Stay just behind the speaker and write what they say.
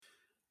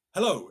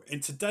Hello,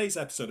 in today's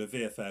episode of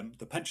VFM,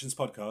 the Pensions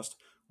Podcast,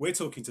 we're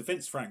talking to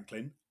Vince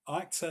Franklin,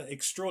 actor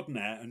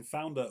extraordinaire and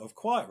founder of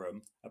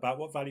Quietroom, about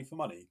what value for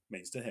money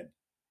means to him.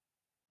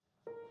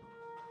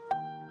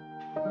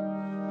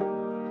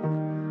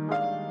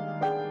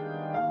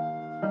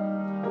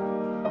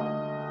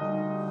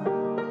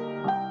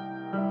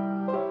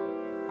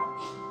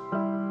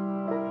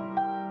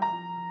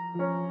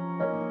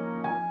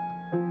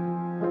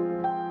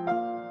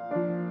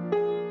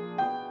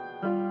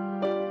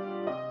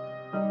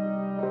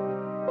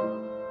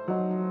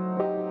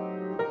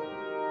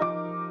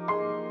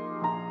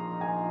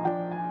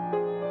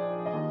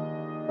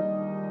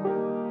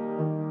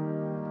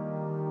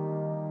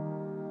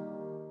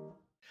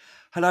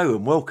 Hello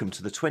and welcome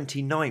to the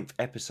 29th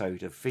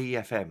episode of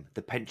VFM,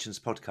 the Pensions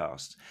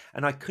Podcast.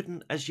 And I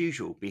couldn't, as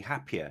usual, be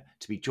happier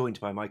to be joined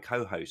by my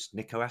co-host,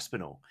 Nico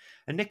Aspinall.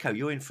 And Nico,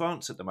 you're in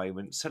France at the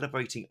moment,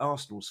 celebrating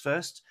Arsenal's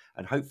first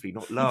and hopefully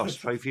not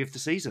last trophy of the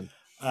season.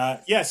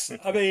 Yes,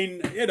 I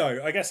mean,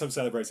 I guess I'm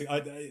celebrating.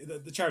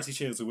 The Charity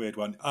Shield's a weird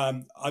one.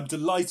 I'm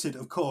delighted,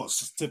 of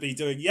course, to be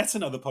doing yet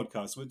another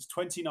podcast with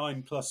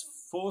 29 plus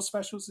 4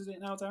 specials, is it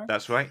now, Darren?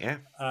 That's right, yeah.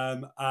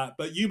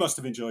 But you must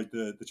have enjoyed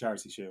the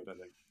Charity Shield, I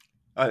think.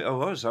 I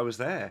was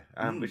there,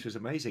 which was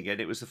amazing.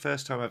 And it was the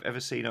first time I've ever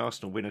seen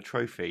Arsenal win a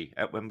trophy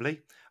at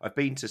Wembley. I've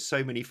been to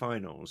so many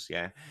finals,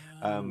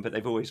 but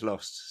they've always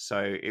lost.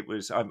 So it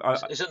was...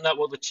 Isn't that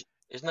what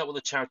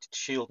the Charity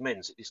Shield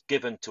means? It's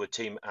given to a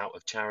team out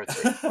of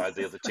charity by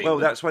the other team. Well,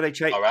 that's why they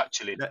changed.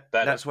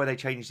 That's why they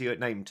changed the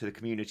name to the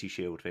Community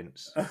Shield,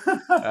 Vince.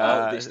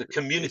 It's the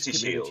Community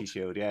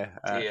Shield, yeah.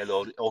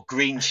 Or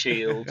Green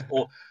Shield,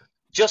 or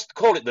just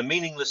call it the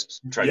meaningless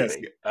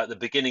trophy at the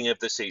beginning of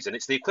the season.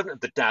 It's the equivalent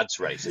of the dad's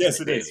race. Yes,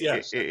 it really? is. Yeah,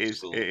 it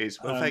is.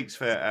 Well, thanks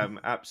for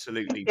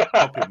absolutely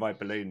popping my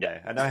balloon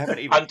there. And I haven't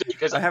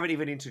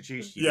even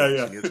introduced you.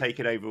 And you're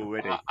taking over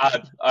already.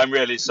 I'm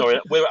really sorry.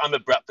 I'm a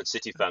Bradford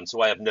City fan,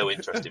 so I have no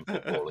interest in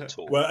football at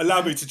all. Well,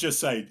 allow me to just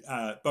say,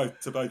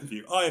 both of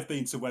you, I have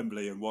been to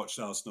Wembley and watched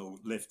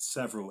Arsenal lift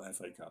several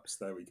FA Cups.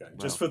 There we go. Well,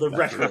 just for the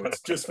record.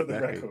 Just for the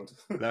record.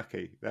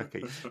 Lucky.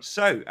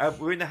 So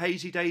we're in the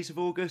hazy days of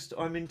August.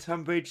 I'm in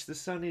Tunbridge. The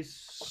sun is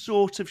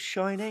sort of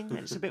shining.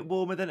 It's a bit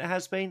warmer than it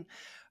has been.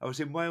 I was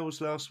in Wales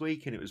last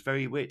week and it was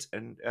very wet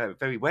and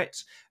very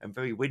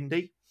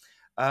windy.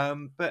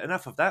 But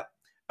enough of that.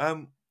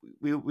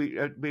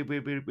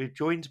 We're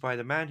joined by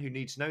the man who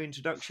needs no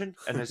introduction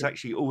and has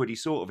actually already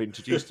sort of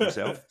introduced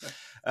himself,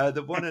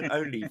 the one and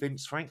only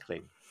Vince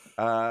Franklin.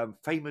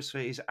 Famous for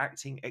his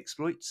acting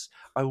exploits.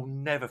 I will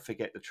never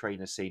forget the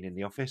trainer scene in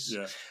The Office,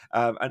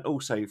 and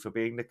also for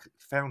being the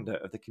founder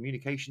of the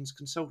communications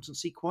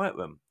consultancy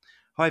Quietroom.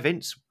 Hi,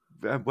 Vince.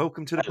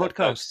 Welcome to the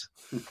podcast.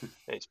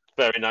 It's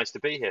very nice to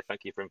be here.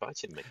 Thank you for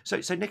inviting me. So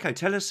Nico,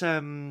 tell us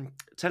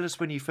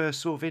when you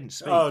first saw Vince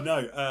speak. Oh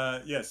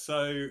no, yes.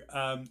 So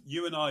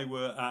you and I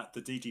were at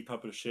the DG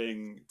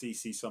Publishing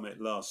DC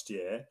Summit last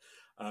year.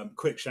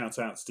 Quick shout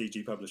out to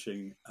DG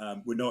Publishing.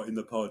 We're not in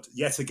the pod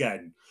yet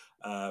again,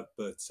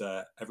 but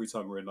every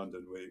time we're in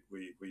London,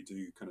 we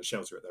do kind of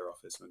shelter at their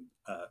office, and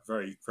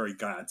very, very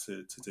glad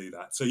to do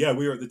that. So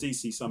we were at the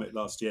DC Summit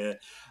last year.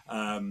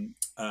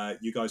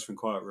 You guys from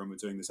Quietroom were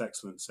doing this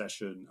excellent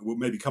session. We'll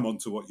maybe come on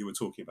to what you were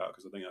talking about,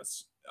 because I think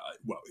that's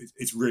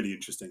it's really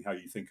interesting how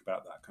you think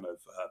about that kind of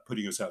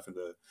putting yourself in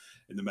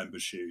the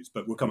members' shoes.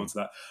 But we'll come on to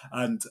that.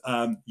 And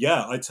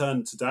I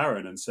turned to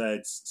Darren and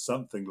said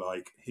something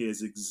like, "He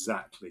is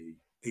exactly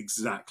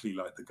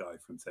like the guy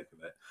from Thick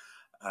of It."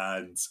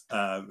 And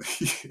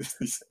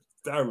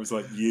Darren was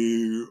like,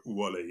 "You,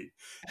 Wally."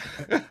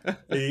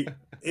 He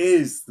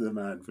is the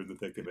man from the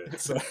thick of it.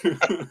 So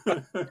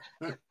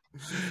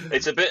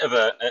it's a bit of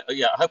I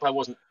hope I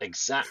wasn't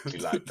exactly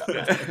like that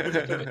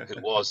man.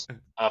 It was,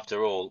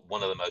 after all,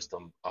 one of the most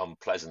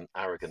unpleasant,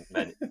 arrogant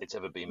men it's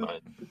ever been my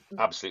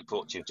absolute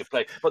fortune to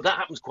play. But that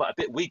happens quite a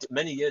bit.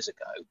 Many years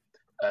ago.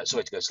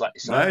 Sorry to go slightly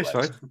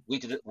sideways.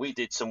 No, we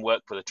did some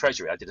work for the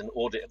Treasury. I did an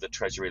audit of the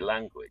Treasury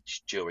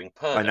language during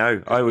PERDA. I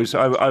know. I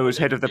was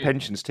head of the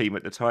pensions team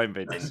at the time,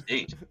 Vince.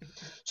 Indeed.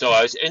 So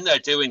I was in there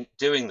doing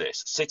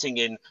this, sitting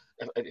in.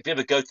 If you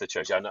ever go to the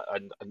Treasury,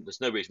 and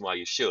there's no reason why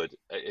you should,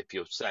 if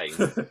you're sane,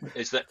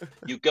 is that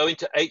you go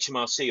into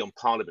HMRC on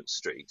Parliament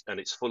Street,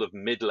 and it's full of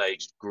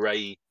middle-aged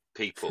grey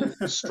people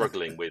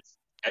struggling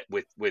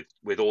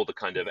with all the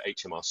kind of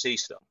HMRC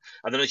stuff,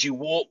 and then as you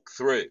walk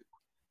through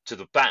to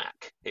the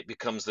back, it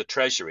becomes the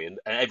Treasury, and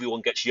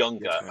everyone gets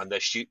younger, and their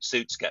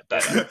suits get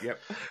better.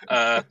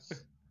 I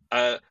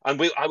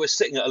was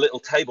sitting at a little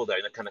table there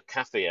in a kind of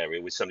cafe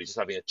area with somebody just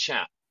having a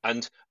chat,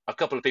 and a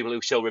couple of people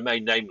who shall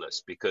remain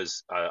nameless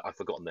because I've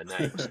forgotten their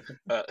names,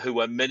 who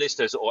were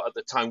ministers or at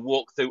the time,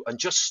 walked through and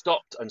just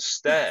stopped and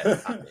stared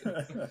at me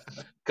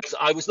because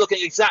I was looking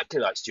exactly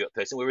like Stuart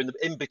Pearson. We were in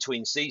the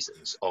in-between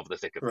seasons of the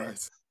thick of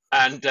it.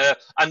 And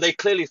they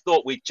clearly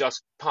thought we'd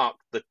just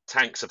parked the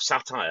tanks of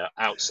satire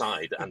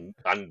outside and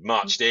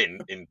marched in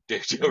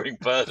during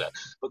PERDA.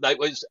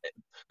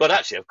 But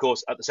actually, of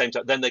course, at the same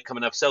time, then they come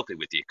and have a selfie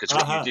with you, because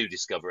what you do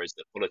discover is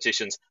that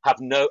politicians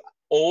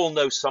all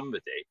know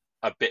somebody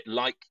a bit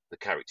like the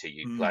character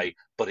you play,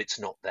 but it's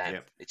not them.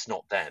 Yep. It's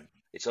not them.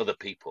 It's other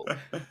people.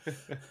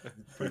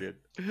 Brilliant.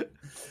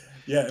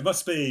 Yeah, it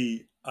must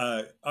be.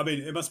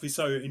 It must be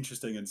so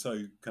interesting and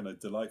so kind of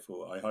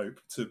delightful. I hope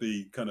to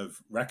be kind of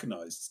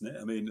recognised, isn't it?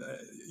 I mean,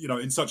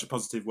 in such a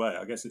positive way.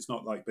 I guess it's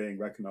not like being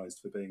recognised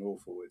for being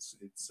awful. It's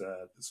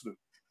sort of.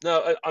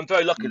 No, I'm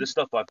very lucky. The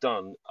stuff I've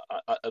done,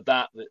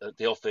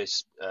 The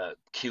Office,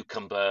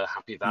 Cucumber,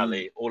 Happy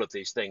Valley, all of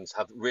these things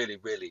have really,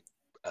 really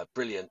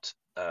brilliant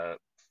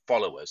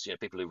followers.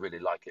 People who really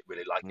like it.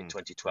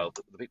 2012,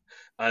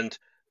 and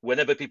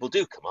whenever people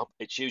do come up,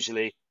 it's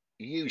usually,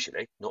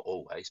 not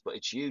always, but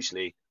it's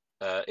usually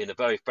in a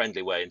very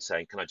friendly way and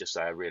saying, "Can I just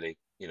say I really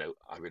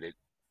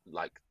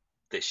like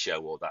this show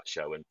or that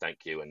show, and thank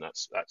you," and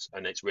that's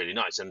and it's really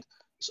nice. And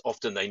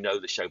often they know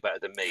the show better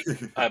than me.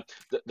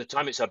 The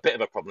time it's a bit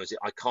of a problem is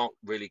I can't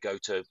really go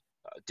to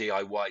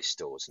DIY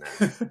stores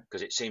now,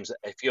 because it seems that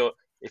if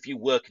you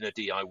work in a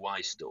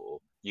DIY store,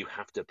 you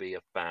have to be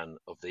a fan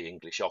of the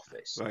English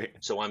Office. Right.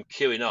 So I'm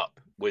queuing up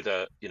with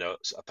a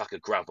pack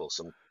of gravel,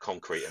 some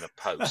concrete, and a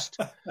post.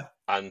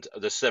 And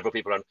there's several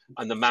people around,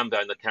 and the man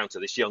behind the counter,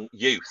 this young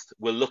youth,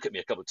 will look at me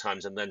a couple of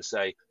times and then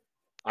say,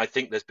 "I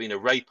think there's been a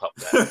rape up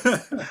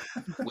there,"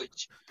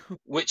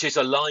 which is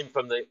a line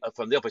from the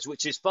Office,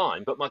 which is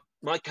fine. But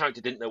my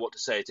character didn't know what to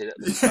say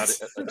about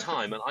it at the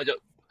time, and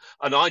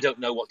I don't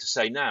know what to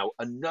say now,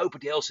 and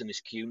nobody else in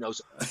this queue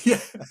knows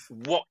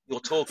what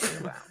you're talking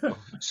about.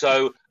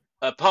 So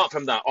apart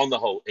from that, on the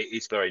whole, it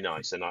is very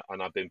nice, and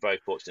I've been very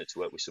fortunate to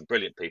work with some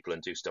brilliant people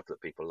and do stuff that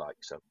people like.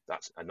 So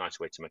that's a nice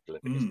way to make a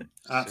living, isn't it?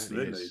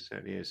 Absolutely,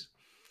 certainly is.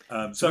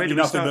 Certainly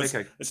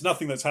it's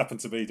nothing that's happened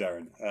to me,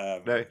 Darren.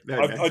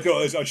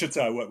 No. I should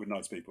say I work with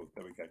nice people.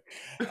 There we go.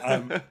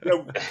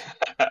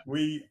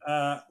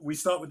 We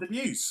start with the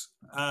news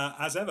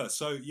as ever.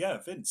 So yeah,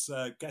 Vince,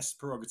 guest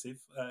prerogative.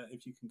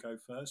 If you can go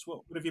first,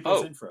 what have you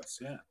brought in for us?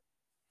 Yeah.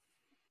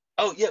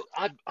 Oh yeah,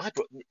 I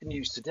brought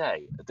news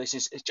today. It's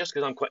just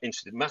because I'm quite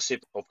interested.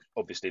 Massive,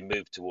 obviously,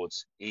 move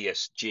towards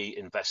ESG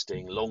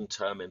investing,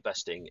 long-term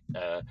investing,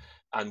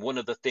 and one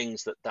of the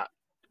things that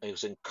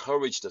has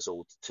encouraged us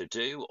all to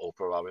do, or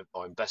for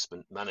our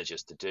investment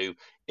managers to do,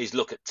 is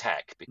look at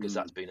tech, because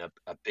that's been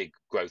a big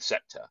growth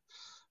sector.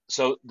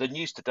 So the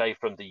news today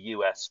from the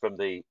US, from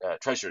the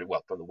Treasury,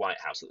 from the White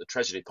House, that the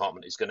Treasury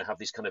Department is going to have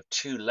these kind of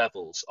two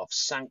levels of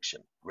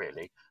sanction,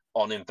 really,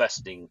 on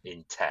investing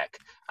in tech,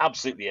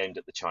 absolutely aimed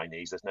at the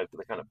Chinese. They're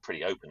kind of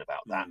pretty open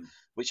about that,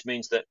 which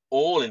means that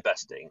all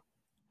investing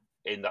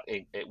in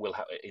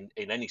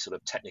any sort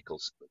of technical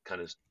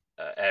kind of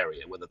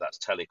area, whether that's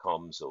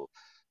telecoms or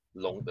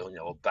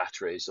or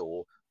batteries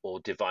or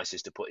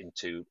devices to put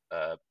into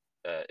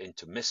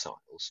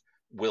missiles,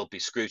 will be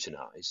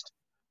scrutinized.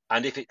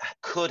 And if it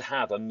could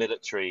have a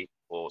military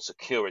or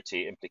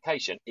security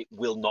implication, it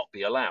will not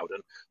be allowed.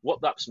 And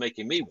what that's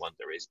making me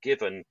wonder is,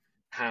 given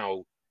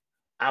how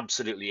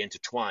absolutely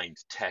intertwined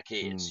tech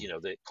is,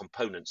 the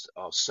components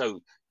are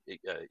so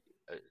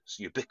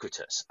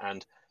ubiquitous,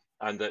 and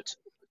that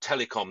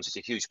telecoms is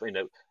a huge,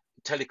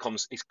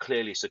 telecoms is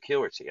clearly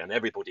security, and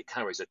everybody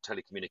carries a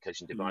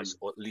telecommunication device,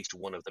 or at least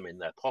one of them, in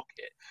their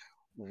pocket.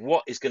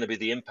 What is going to be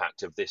the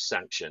impact of this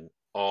sanction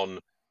on,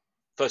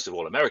 first of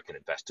all, American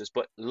investors,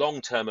 but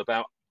long term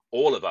about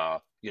all of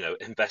our,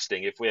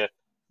 investing? If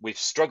we've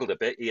struggled a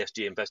bit,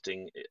 ESG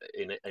investing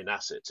in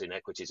assets, in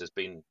equities, has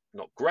been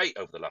not great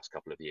over the last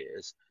couple of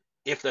years.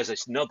 If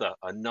there's another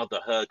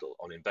hurdle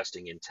on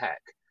investing in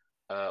tech,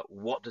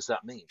 what does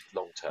that mean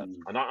long term?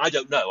 And I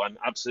don't know. I'm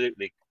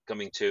absolutely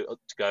coming to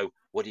go,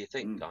 what do you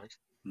think, guys?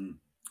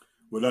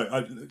 Well,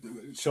 no,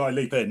 shall I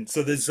leap in?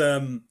 So there's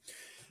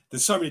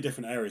so many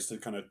different areas to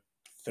kind of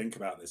think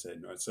about this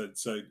in, right? So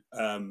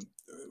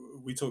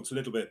we talked a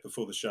little bit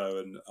before the show,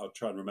 and I'll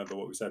try and remember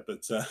what we said,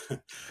 but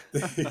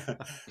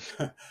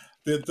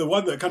the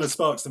one that kind of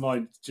sparks to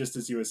mind just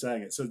as you were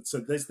saying it. So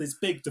there's this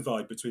big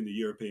divide between the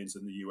Europeans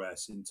and the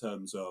US in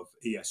terms of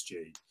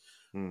ESG.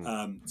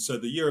 So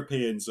the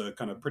Europeans are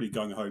kind of pretty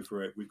gung-ho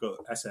for it. We've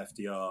got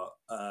SFDR,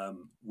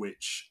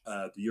 which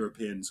the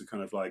Europeans are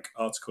kind of like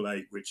Article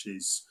 8, which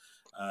is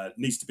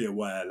needs to be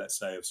aware, let's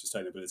say, of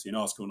sustainability, and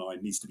Article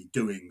 9 needs to be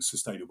doing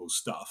sustainable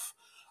stuff.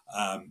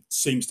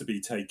 Seems to be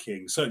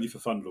taking, certainly for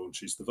fund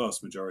launches, the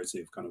vast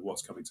majority of kind of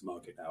what's coming to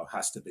market now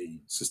has to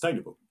be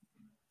sustainable.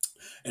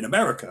 In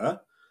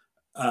America,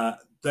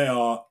 they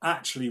are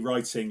actually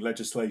writing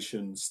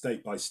legislation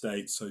state by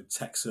state, so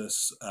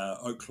Texas,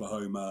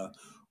 Oklahoma,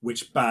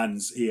 which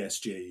bans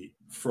ESG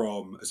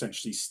from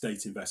essentially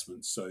state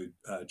investments, so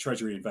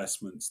treasury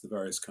investments, the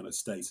various kind of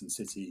state and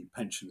city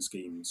pension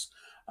schemes,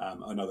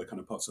 and other kind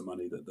of pots of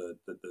money that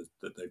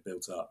they've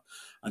built up.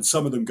 And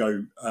some of them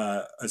go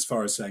as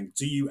far as saying,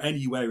 do you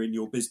anywhere in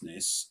your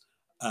business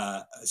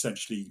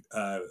essentially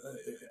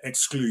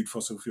exclude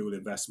fossil fuel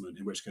investment,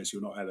 in which case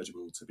you're not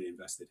eligible to be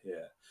invested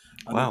here.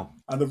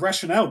 And the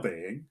rationale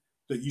being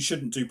that you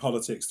shouldn't do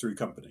politics through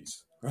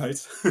companies, right?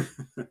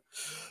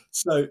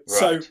 So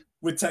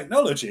with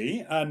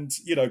technology, and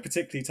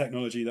particularly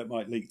technology that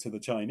might leak to the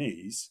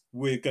Chinese,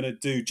 we're going to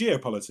do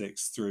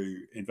geopolitics through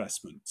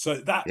investment. So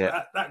that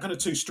Yeah. that kind of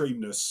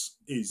two-streamness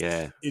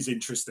is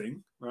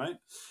interesting, right?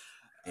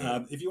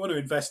 If you want to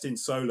invest in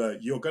solar,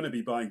 you're going to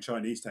be buying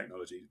Chinese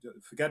technology.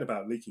 Forget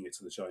about leaking it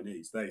to the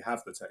Chinese. They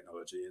have the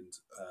technology. And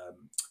I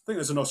think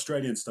there's an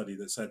Australian study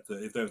that said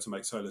that if they were to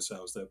make solar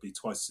cells, they'd be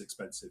twice as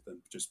expensive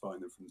than just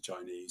buying them from the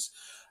Chinese,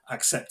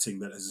 accepting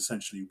that there's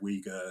essentially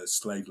Uyghur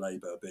slave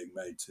labor being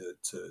made to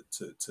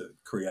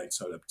create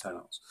solar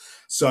panels.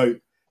 So,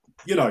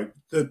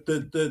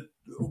 the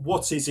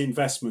what is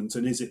investment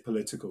and is it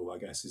political, I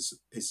guess,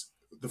 is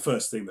the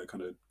first thing that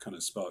kind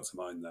of sparked to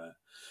mind there.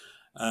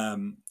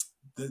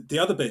 The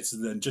other bits are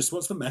then just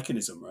what's the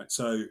mechanism, right?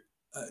 So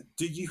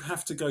do you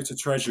have to go to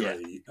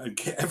Treasury and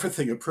get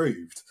everything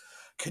approved?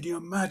 Can you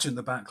imagine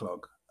the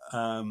backlog?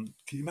 Can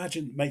you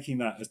imagine making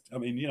that? I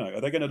mean, are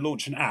they going to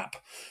launch an app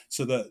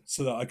so that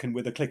I can,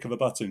 with a click of a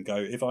button, go,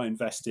 if I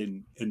invest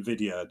in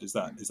Nvidia, is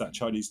that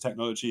Chinese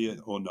technology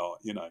or not?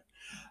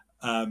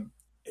 And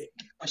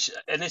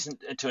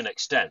isn't to an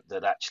extent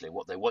that actually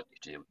what they want you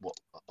to do,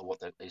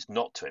 is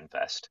not to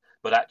invest,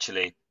 but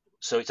actually,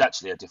 so it's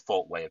actually a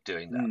default way of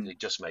doing that. It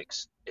just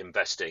makes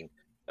investing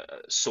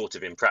sort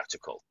of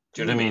impractical.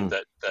 Do you know what I mean?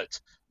 That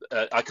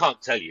I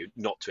can't tell you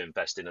not to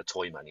invest in a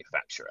toy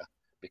manufacturer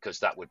because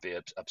that would be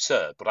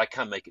absurd, but I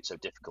can make it so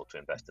difficult to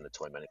invest in a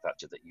toy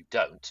manufacturer that you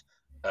don't.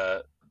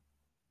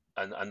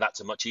 And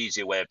that's a much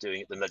easier way of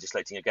doing it than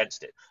legislating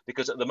against it.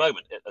 Because at the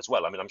moment as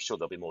well, I mean, I'm sure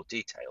there'll be more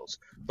details,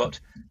 but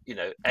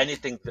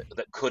anything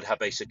that could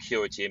have a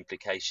security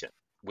implication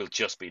will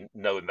just be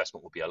no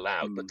investment will be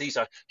allowed. But these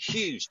are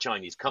huge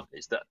Chinese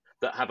companies that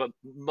have a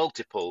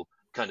multiple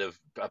kind of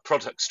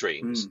product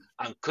streams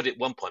and could at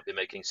one point be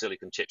making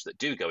silicon chips that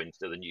do go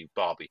into the new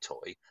Barbie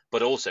toy,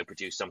 but also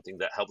produce something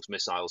that helps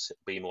missiles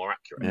be more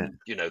accurate.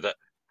 That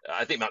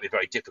I think might be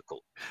very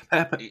difficult,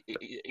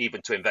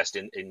 even to invest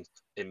in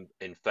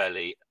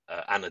fairly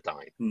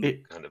anodyne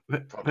kind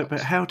of products.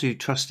 But how do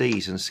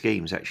trustees and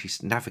schemes actually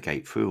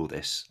navigate through all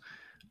this?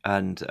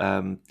 And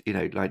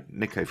like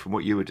Nico, from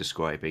what you were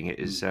describing, it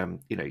is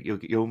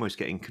you're almost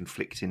getting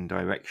conflicting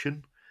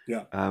direction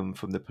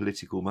from the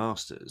political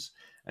masters,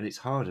 and it's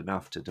hard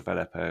enough to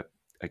develop a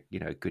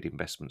good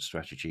investment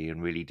strategy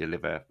and really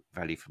deliver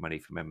value for money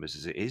for members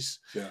as it is,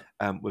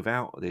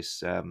 without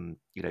this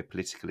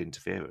political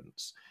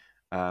interference.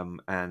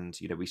 And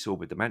we saw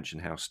with the Mansion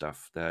House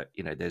stuff that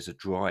there's a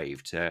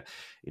drive to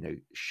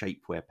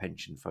shape where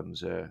pension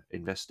funds are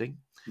investing.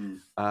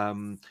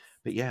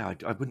 But yeah, I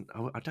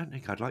don't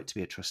think I'd like to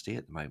be a trustee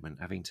at the moment,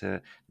 having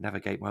to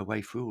navigate my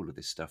way through all of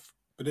this stuff.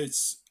 But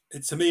it's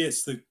to me,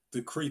 it's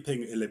the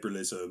creeping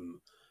illiberalism,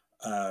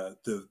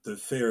 the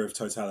fear of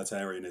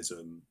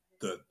totalitarianism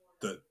that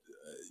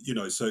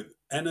so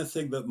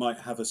anything that might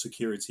have a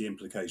security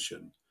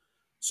implication.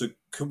 So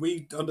can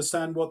we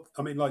understand what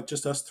I mean? Like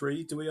just us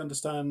three, do we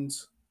understand?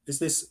 Is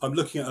this? I'm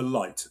looking at a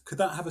light. Could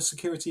that have a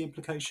security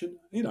implication?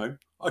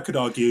 I could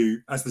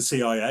argue as the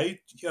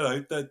CIA,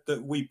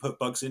 that we put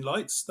bugs in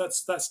lights.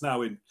 That's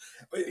now in,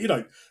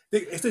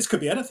 if this could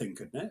be anything,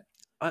 couldn't it?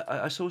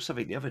 I saw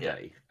something the other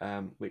day,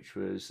 which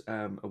was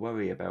a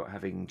worry about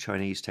having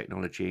Chinese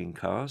technology in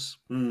cars,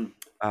 and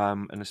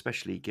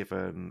especially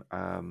given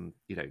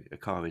a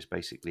car is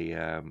basically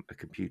a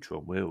computer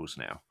on wheels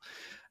now,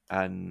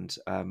 and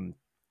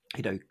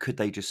could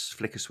they just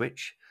flick a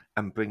switch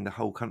and bring the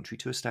whole country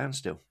to a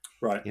standstill?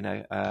 Right. They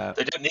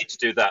don't need to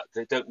do that.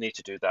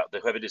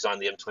 Whoever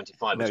designed the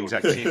M25 no,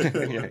 exactly.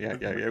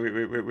 yeah.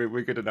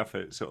 We're good enough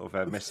at sort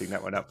of messing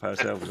that one up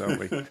ourselves, aren't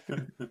we?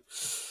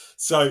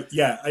 So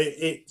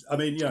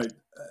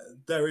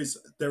there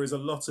is a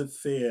lot of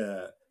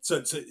fear. So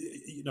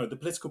the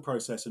political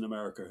process in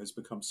America has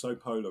become so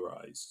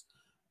polarized.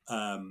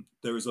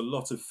 There is a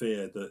lot of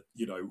fear that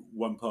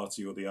one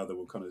party or the other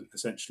will kind of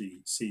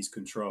essentially seize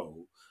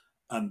control,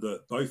 and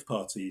that both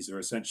parties are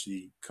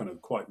essentially kind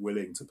of quite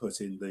willing to put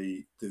in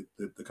the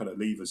kind of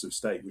levers of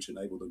state which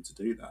enable them to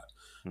do that.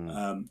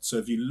 So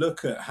if you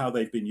look at how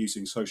they've been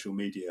using social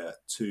media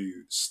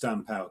to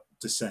stamp out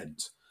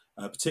dissent,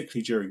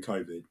 particularly during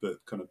COVID,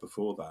 but kind of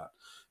before that.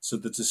 So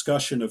the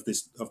discussion of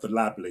the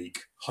lab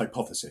leak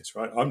hypothesis,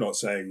 right? I'm not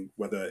saying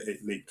whether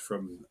it leaked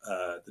from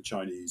the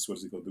Chinese, what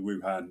is it called, the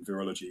Wuhan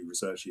Virology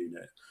Research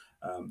Unit.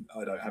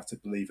 I don't have to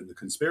believe in the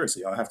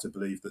conspiracy. I have to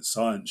believe that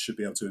science should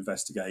be able to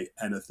investigate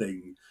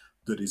anything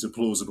that is a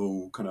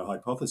plausible kind of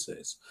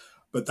hypothesis.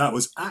 But that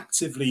was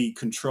actively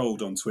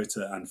controlled on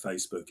Twitter and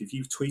Facebook. If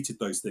you tweeted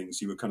those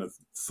things, you were kind of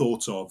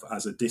thought of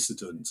as a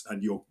dissident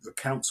and your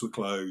accounts were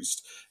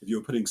closed. If you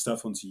were putting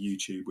stuff onto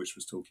YouTube, which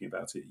was talking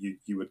about it,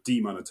 you were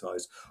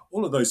demonetized.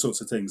 All of those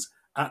sorts of things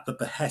at the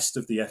behest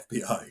of the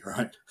FBI,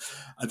 right?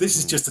 And this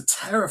is just a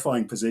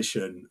terrifying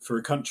position for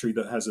a country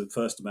that has a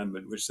First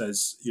Amendment which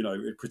says,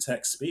 it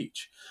protects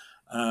speech.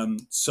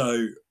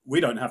 So we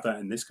don't have that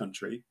in this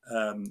country.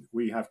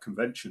 We have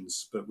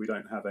conventions, but we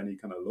don't have any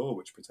kind of law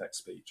which protects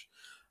speech.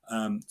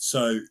 The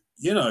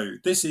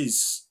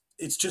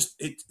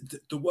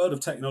world of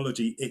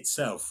technology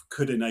itself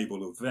could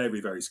enable a very,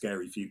 very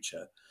scary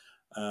future.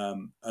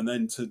 and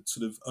then to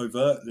sort of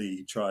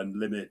overtly try and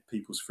limit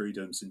people's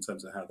freedoms in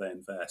terms of how they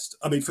invest.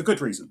 I mean, for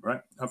good reason,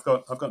 right? I've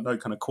got no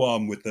kind of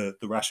qualm with the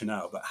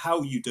rationale, but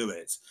how you do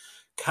it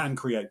can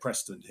create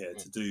precedent here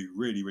to do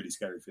really, really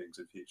scary things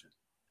in the future.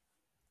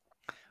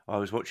 I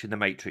was watching The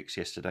Matrix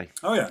yesterday.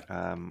 Oh yeah,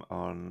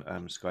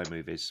 on Sky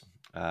Movies.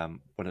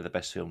 One of the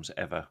best films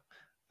ever.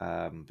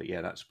 But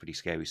yeah, that's pretty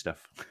scary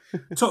stuff.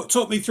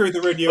 Talk me through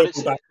the renewable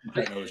battery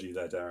technology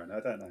there, Darren. I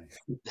don't know.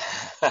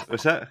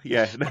 What's that?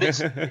 Yeah.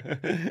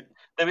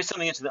 There is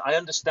something into that. I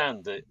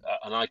understand that,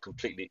 and I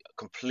completely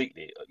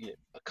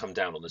come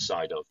down on the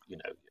side of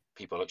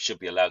people should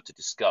be allowed to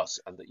discuss,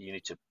 and that you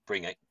need to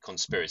bring a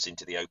conspiracy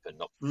into the open,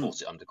 not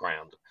force it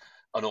underground,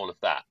 and all of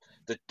that.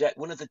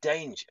 One of the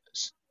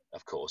dangers,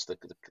 of course, to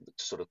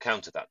sort of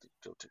counter that,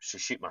 to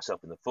shoot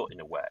myself in the foot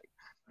in a way,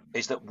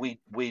 is that we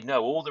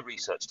know, all the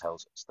research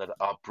tells us, that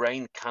our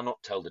brain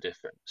cannot tell the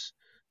difference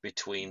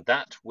between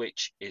that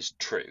which is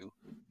true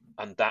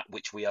and that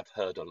which we have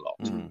heard a lot.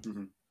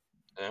 Mm-hmm.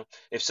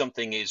 If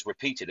something is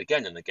repeated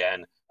again and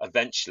again,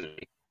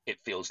 eventually it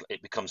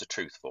becomes a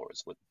truth for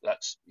us.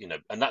 That's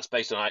and that's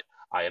based on,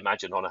 I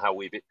imagine, on how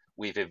we've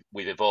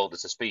evolved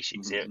as a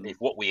species. Mm-hmm. If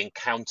what we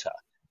encounter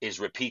is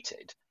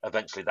repeated,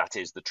 eventually that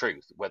is the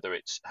truth,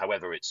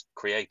 however it's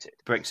created.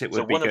 Brexit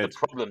would be good. Of the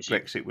problems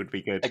Brexit would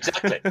be good.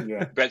 Exactly.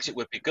 Yeah. Brexit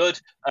would be good.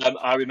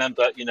 I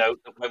remember,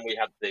 when we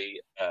had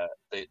the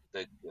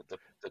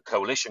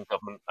coalition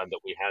government, and that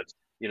we had,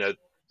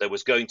 there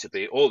was going to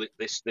be all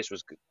this. There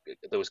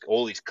was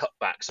all these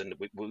cutbacks, and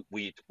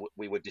we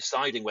were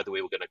deciding whether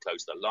we were going to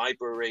close the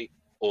library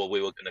or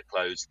we were going to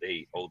close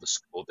the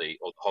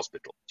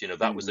hospital.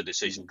 That was the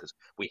decision, because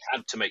we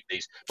had to make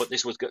these. But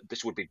this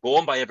would be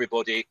borne by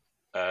everybody.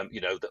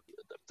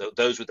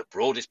 Those with the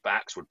broadest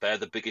backs would bear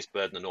the biggest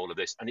burden and all of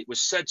this. And it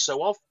was said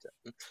so often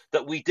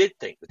that we did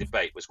think the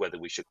debate was whether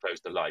we should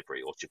close the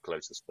library or should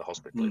close the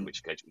hospital, in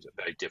which case it was a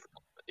very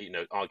difficult,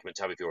 argument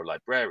to have if you're a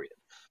librarian.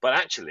 But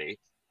actually,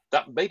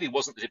 that maybe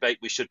wasn't the debate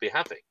we should be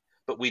having.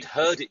 But we'd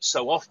heard it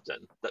so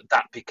often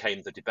that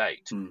became the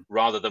debate,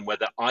 rather than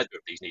whether either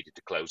of these needed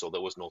to close or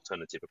there was an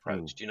alternative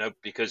approach.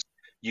 Because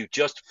you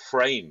just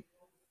frame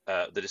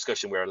the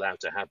discussion we're allowed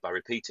to have by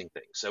repeating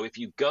things. So if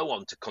you go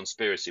on to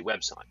conspiracy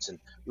websites and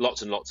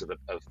lots of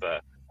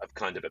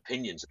kind of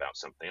opinions about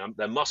something,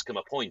 there must come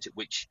a point at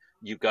which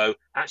you go,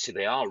 actually,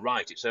 they are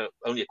right. It's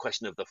only a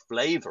question of the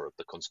flavour of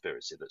the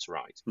conspiracy that's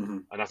right. Mm-hmm.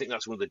 And I think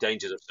that's one of the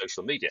dangers of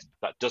social media.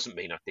 That doesn't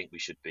mean I think we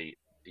should be,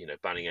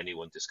 banning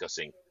anyone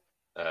discussing,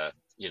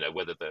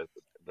 whether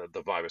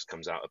the virus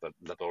comes out of a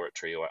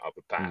laboratory or out of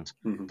a bat.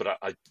 Mm-hmm. But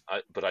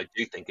I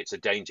do think it's a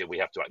danger we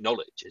have to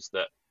acknowledge, is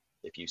that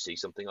if you see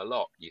something a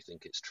lot, you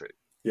think it's true.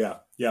 Yeah.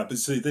 But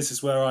see, this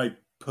is where I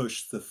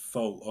push the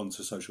fault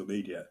onto social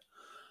media.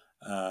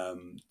 I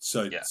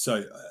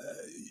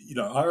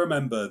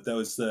remember there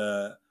was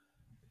I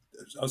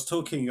was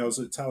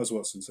at Towers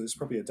Watson, so it's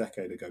probably a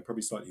decade ago,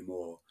 probably slightly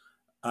more.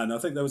 And I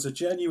think there was a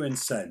genuine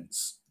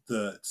sense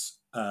that,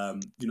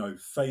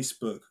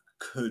 Facebook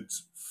could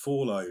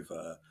fall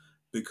over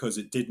because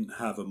it didn't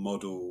have a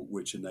model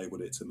which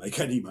enabled it to make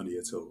any money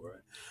at all,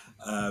 right?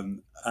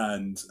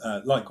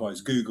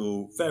 Likewise,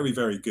 Google, very,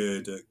 very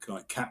good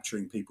at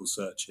capturing people's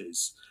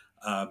searches,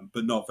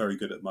 but not very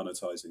good at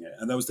monetizing it.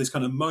 And there was this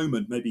kind of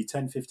moment maybe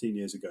 10, 15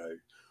 years ago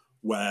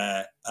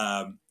where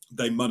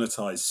they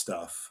monetize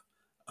stuff,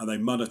 and they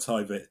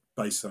monetize it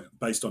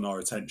based on our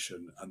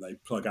attention, and they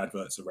plug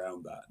adverts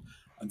around that.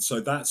 And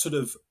so that sort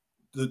of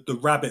the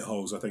rabbit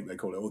holes, I think they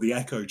call it, or the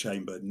echo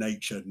chamber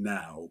nature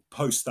now,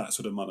 post that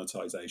sort of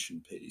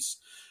monetization piece,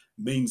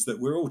 means that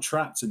we're all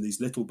trapped in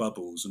these little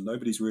bubbles, and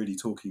nobody's really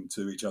talking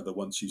to each other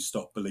once you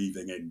stop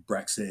believing in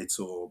Brexit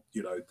or,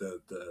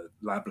 the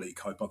lab leak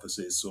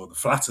hypothesis or the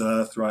flat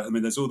Earth, right? I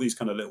mean, there's all these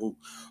kind of little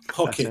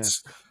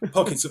pockets.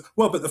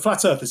 Well, but the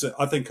flat Earth is,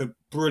 I think, a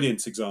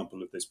brilliant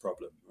example of this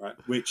problem, right?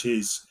 Which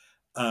is,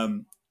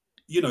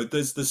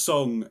 there's the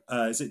song,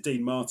 is it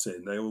Dean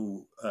Martin? They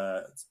all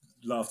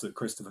laughed at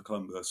Christopher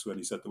Columbus when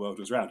he said the world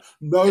was round.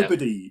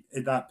 Nobody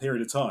in that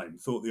period of time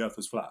thought the Earth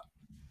was flat.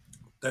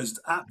 There's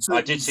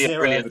absolutely I did see a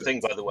brilliant evidence. thing,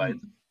 by the way,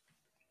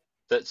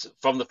 that's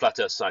from the Flat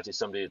Earth Society.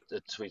 Somebody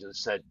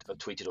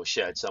tweeted or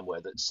shared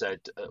somewhere that said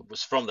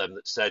was from them,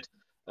 that said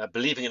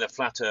believing in a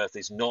flat Earth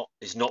is not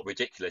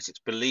ridiculous. It's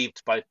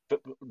believed by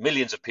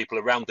millions of people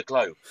around the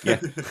globe.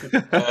 Yeah.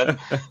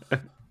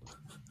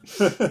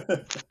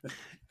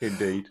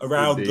 Indeed.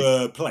 Around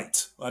the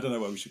plate. I don't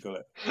know what we should call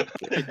it.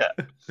 Yeah.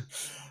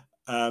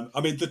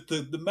 I mean,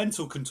 the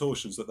mental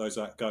contortions that those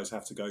guys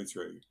have to go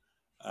through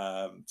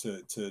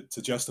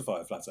to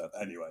justify a flat Earth.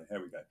 Anyway,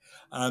 here we go.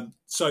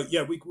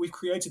 We've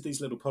created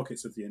these little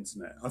pockets of the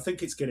internet. I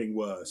think it's getting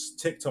worse.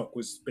 TikTok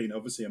was been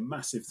obviously a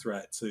massive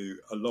threat to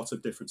a lot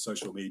of different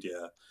social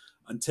media,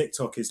 and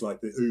TikTok is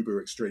like the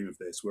uber extreme of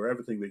this, where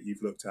everything that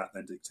you've looked at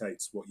then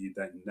dictates what you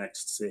then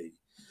next see.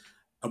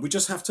 And we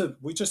just have to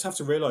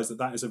realize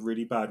that is a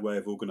really bad way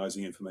of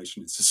organizing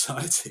information in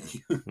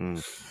society.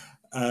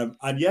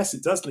 And yes,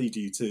 it does lead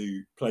you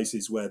to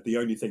places where the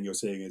only thing you're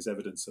seeing is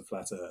evidence of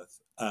flat Earth,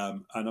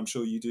 and I'm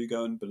sure you do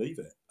go and believe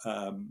it.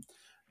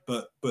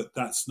 But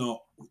that's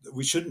not.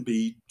 We shouldn't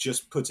be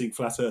just putting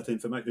flat Earth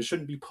information. It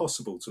shouldn't be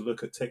possible to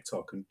look at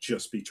TikTok and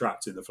just be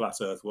trapped in the flat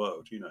Earth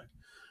world.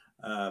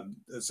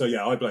 So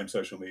yeah, I blame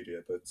social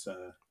media, but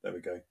there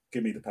we go.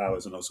 Give me the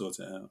powers and I'll sort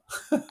it out.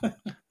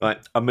 Right,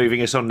 I'm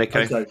moving us on,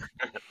 Nico. Okay.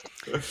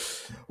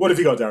 What have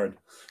you got, Darren?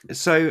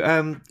 So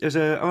there's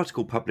an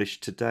article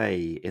published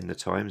today in the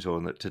Times,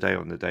 or today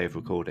on the day of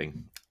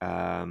recording,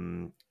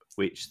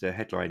 which the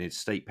headline is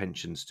 "State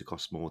Pensions to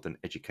Cost More Than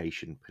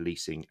Education,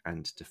 Policing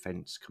and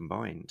Defence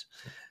Combined."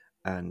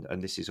 And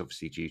this is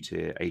obviously due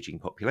to ageing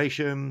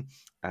population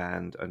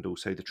and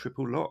also the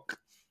triple lock,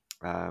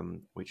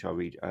 which our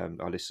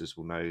listeners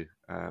will know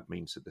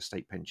means that the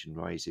state pension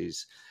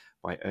rises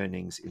by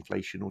earnings,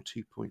 inflation, or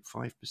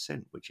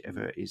 2.5%,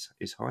 whichever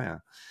is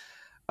higher.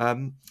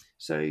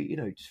 So,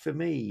 for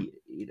me,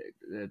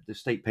 the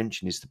state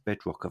pension is the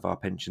bedrock of our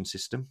pension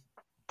system.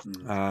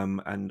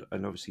 And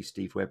obviously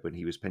Steve Webb, when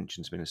he was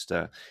pensions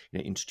minister,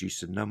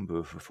 introduced a number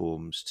of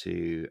reforms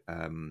to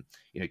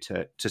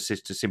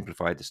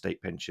simplify the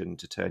state pension,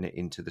 to turn it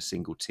into the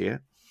single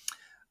tier,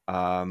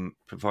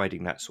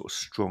 providing that sort of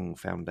strong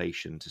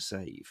foundation to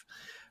save.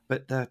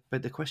 But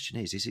the question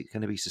is it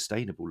going to be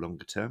sustainable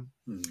longer term?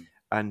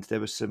 And there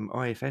was some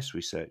IFS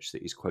research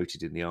that is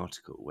quoted in the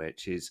article,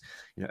 which is,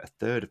 a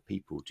third of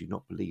people do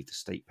not believe the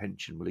state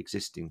pension will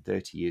exist in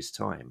 30 years'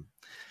 time.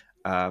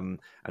 And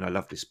I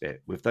love this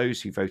bit. With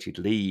those who voted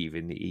leave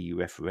in the EU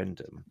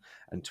referendum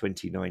and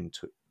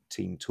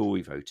 2019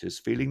 Tory voters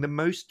feeling the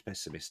most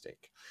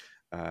pessimistic,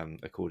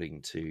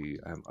 according to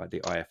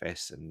the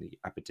IFS and the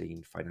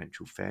Aberdeen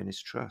Financial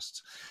Fairness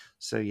Trust.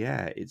 So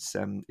yeah, it's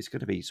going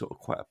to be sort of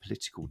quite a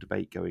political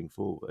debate going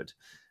forward,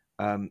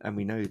 and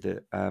we know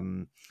that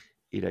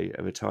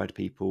retired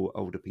people,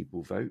 older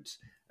people vote,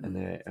 and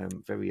they're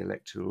very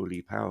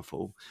electorally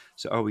powerful.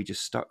 So are we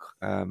just stuck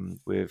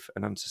with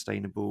an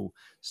unsustainable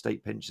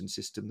state pension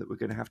system that we're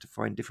going to have to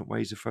find different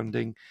ways of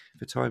funding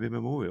for time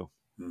immemorial?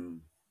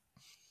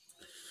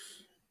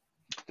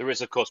 There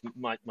is, of course,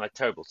 my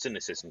terrible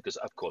cynicism, because,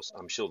 of course,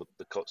 I'm sure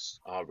the costs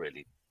are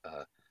really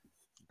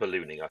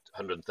ballooning.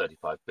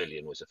 135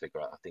 billion was a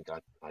figure I think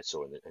I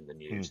saw in the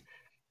news.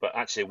 But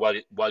actually,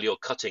 while you're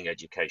cutting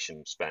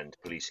education spend,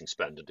 policing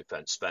spend, and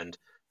defence spend,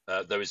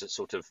 there is an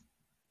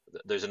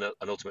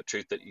ultimate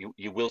truth that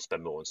you will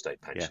spend more on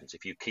state pensions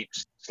if you keep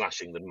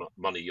slashing the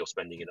money you're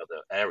spending in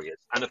other areas.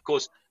 And of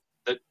course,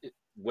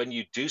 when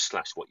you do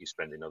slash what you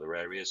spend in other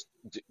areas,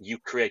 you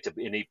create an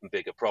even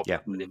bigger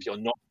problem. And if you're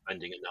not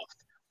spending enough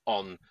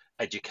on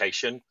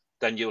education,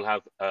 then you'll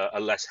have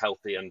a less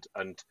healthy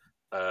and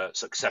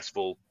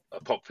successful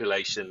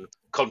population,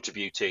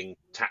 contributing,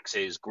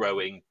 taxes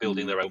growing,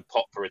 building their own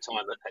pot for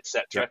retirement,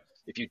 etc.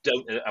 If you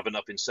don't have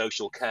enough in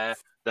social care,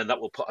 then that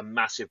will put a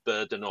massive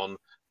burden on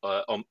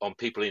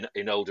people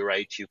in older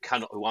age who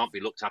aren't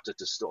being looked after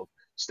to sort of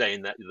stay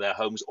in their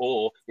homes,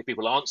 or if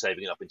people aren't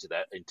saving enough into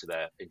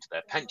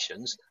their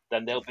pensions,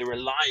 then they'll be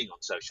relying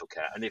on social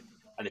care. And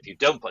if you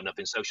don't put enough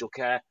in social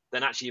care,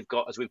 then actually you've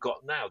got, as we've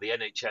got now, the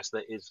NHS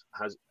that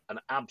has an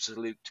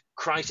absolute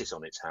crisis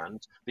on its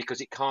hands, because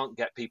it can't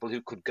get people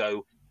who could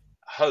go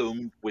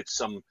home with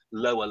some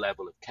lower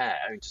level of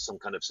care into some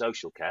kind of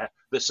social care,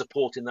 the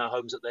support in their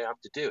homes that they have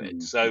to do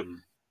it. So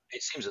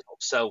it seems a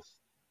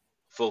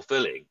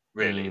self-fulfilling,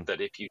 really,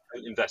 that if you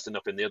don't invest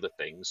enough in the other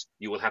things,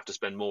 you will have to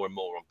spend more and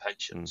more on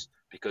pensions,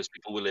 because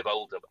people will live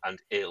older and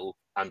ill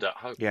and at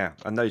home. Yeah,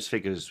 and those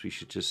figures, we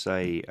should just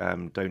say,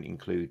 don't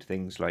include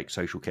things like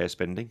social care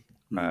spending,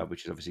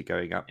 which is obviously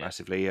going up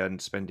massively, and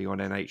spending on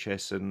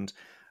NHS and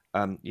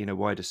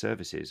wider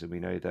services. And we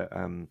know that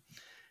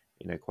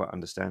quite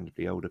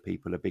understandably, older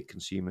people are big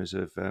consumers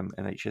of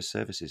NHS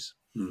services.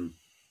 So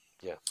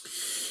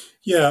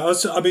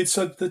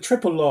the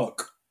triple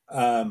lock.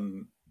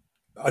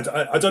 I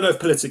don't know if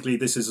politically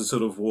this is a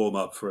sort of warm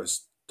up for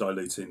us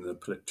diluting the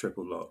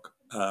triple lock.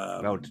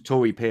 Well,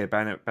 Tory peer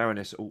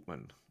Baroness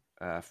Altman,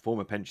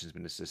 former pensions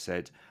minister,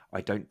 said,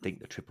 "I don't think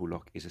the triple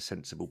lock is a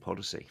sensible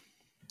policy."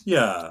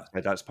 Yeah,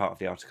 that's part of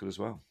the article as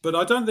well. But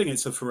I don't think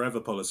it's a forever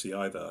policy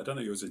either. I don't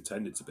think it was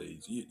intended to be.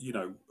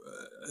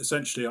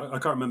 Essentially, I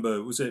can't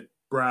remember. Was it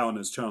Brown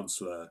as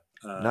Chancellor?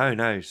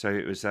 No. So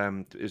it was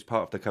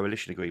part of the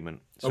coalition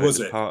agreement. So was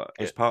it?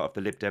 It's part of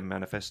the Lib Dem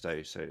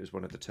manifesto. So it was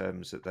one of the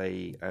terms that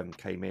they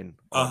came in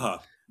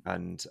on.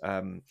 And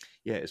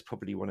it's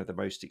probably one of the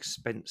most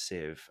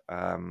expensive,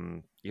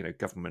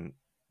 government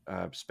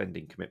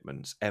spending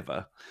commitments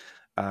ever.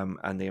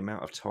 And the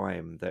amount of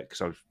time that,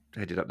 because I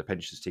headed up the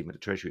pensions team at the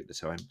Treasury at the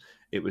time,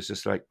 it was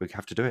just like, we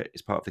have to do it.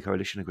 It's part of the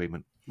coalition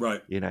agreement,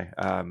 right?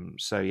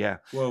 So yeah.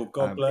 Well,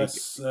 God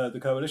bless the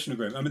coalition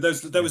agreement. I mean,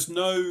 there was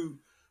no.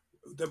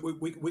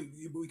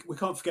 We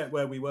can't forget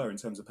where we were in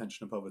terms of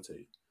pensioner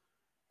poverty,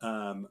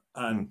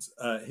 and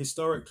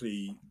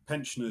historically,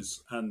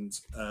 pensioners and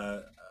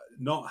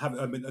not have.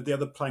 I mean, the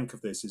other plank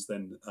of this is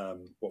then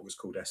what was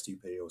called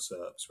STP or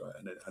SERPs, right,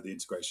 and the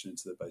integration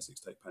into the basic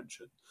state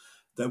pension.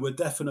 there were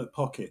definite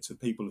pockets of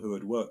people who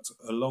had worked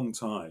a long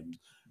time,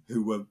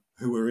 who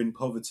were in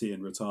poverty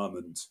in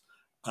retirement,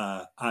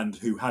 and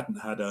who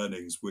hadn't had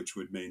earnings, which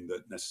would mean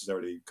that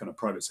necessarily kind of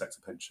private sector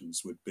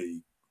pensions would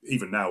be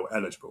even now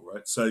eligible,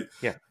 right? So,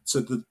 Yeah.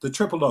 so the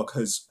triple lock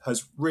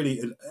has really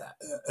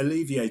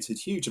alleviated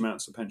huge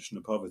amounts of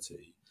pensioner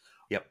poverty.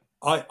 Yep.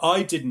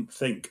 I didn't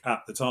think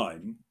at the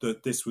time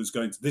that this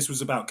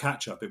was about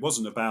catch up. It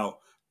wasn't about,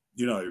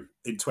 in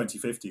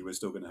 2050 we're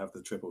still going to have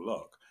the triple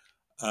lock.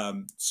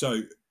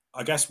 So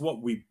I guess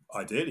what we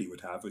ideally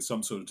would have is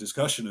some sort of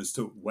discussion as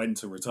to when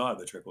to retire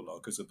the triple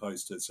lock, as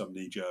opposed to some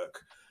knee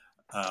jerk.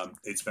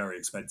 It's very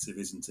expensive,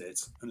 isn't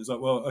it? And it's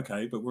like, well,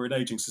 okay, but we're an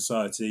aging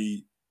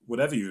society.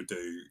 Whatever you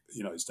do,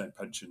 state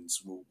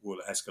pensions will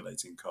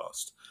escalate in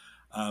cost.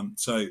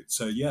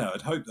 So yeah,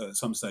 I'd hope that at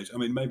some stage. I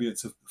mean, maybe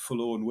it's a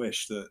forlorn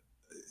wish that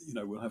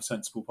we'll have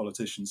sensible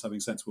politicians having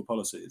sensible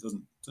policy. It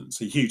doesn't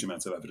see a huge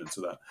amount of evidence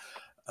of that.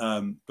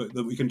 But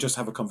that we can just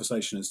have a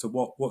conversation as to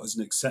what is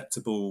an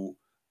acceptable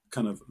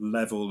kind of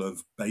level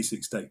of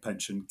basic state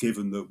pension,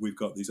 given that we've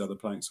got these other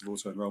planks of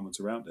auto enrolment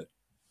around it.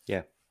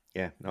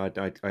 Yeah, no,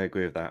 I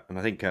agree with that, and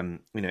I think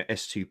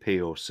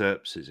S2P or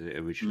SERPs as it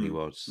originally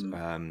was,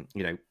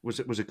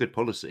 was a good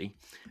policy.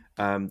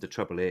 The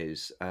trouble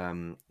is,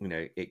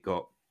 it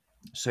got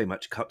so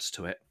much cuts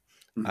to it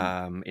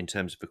in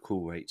terms of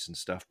accrual rates and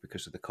stuff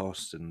because of the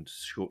cost and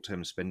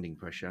short-term spending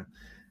pressure.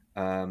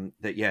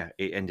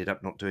 It ended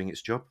up not doing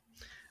its job.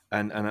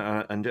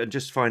 And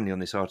just finally on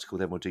this article,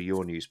 then we'll do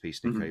your news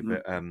piece, Nico. Mm-hmm.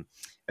 But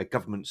a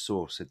government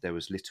source said there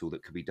was little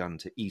that could be done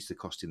to ease the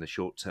cost in the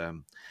short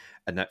term,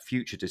 and that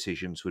future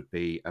decisions would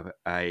be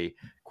a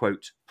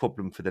quote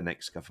problem for the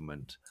next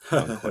government.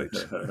 Unquote.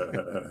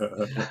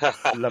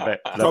 Love it.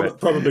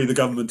 Probably the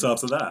government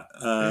after that.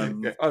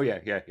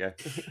 Yeah.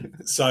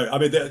 So I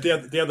mean,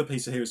 the other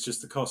piece of here is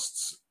just the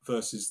costs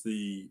versus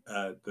the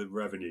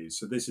revenues.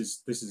 So this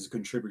is a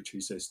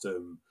contributory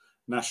system.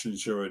 National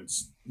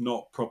insurance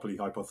not properly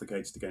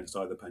hypothecated against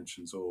either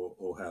pensions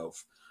or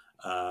health,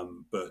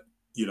 but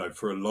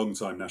for a long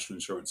time national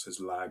insurance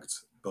has lagged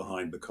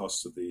behind the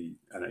costs of the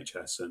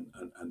NHS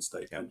and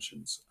state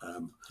pensions.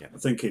 I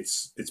think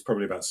it's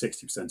probably about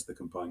 60% of the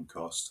combined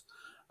cost,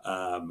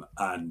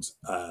 and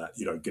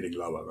getting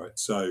lower, right?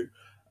 So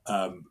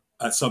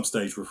at some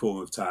stage, reform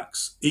of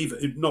tax,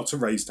 even not to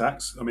raise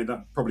tax. I mean,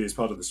 that probably is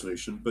part of the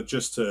solution, but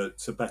just to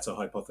better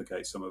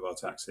hypothecate some of our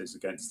taxes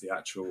against the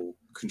actual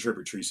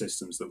contributory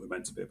systems that we're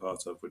meant to be a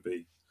part of would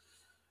be,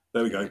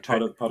 there we go,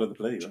 part of the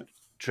plea, right?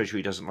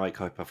 Treasury doesn't like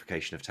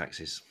hypothecation of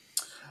taxes.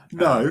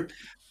 No.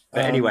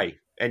 But anyway,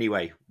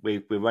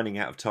 we're running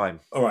out of time.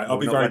 All right, I'll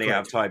be not very running quick.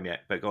 out of time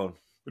yet, but go on.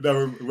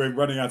 No, we're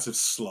running out of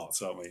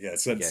slots, aren't we? Yeah.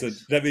 So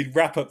let me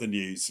wrap up the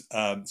news.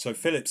 So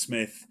Philip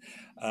Smith,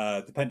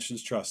 the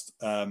Pensions Trust,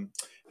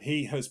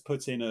 he has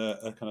put in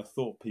a kind of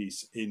thought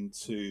piece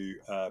into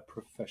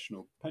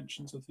professional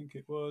pensions, I think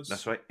it was.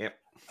 That's right. Yep.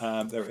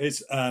 There it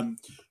is.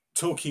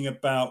 Talking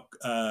about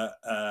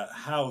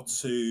how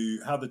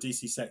the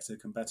DC sector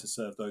can better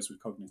serve those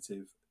with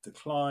cognitive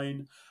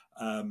decline.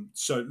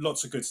 So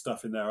lots of good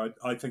stuff in there.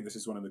 I think this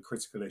is one of the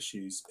critical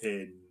issues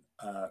in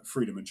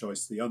freedom and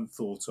choice, the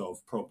unthought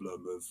of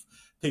problem of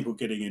people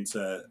getting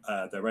into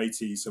their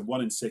 80s. So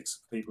 1 in 6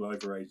 people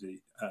over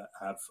 80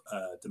 have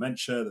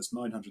dementia. That's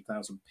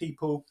 900,000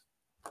 people.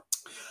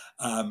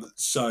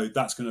 So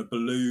that's going to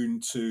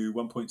balloon to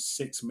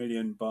 1.6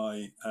 million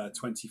by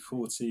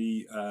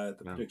 2040, the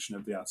prediction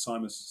of the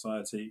Alzheimer's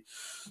Society.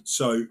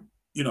 So,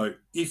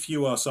 if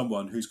you are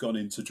someone who's gone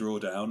into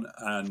drawdown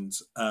and,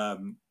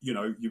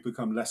 you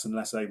become less and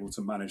less able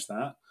to manage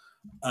that,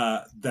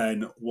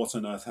 then what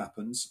on earth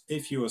happens?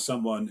 If you are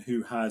someone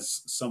who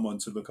has someone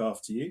to look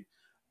after you,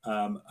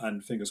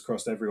 and fingers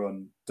crossed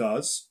everyone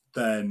does,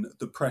 then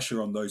the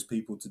pressure on those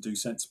people to do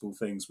sensible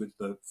things with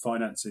the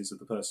finances of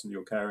the person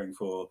you're caring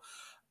for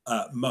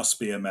must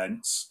be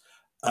immense.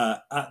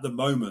 At the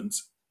moment,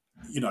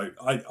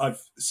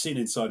 I've seen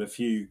inside a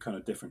few kind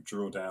of different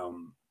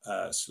drawdown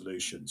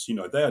solutions.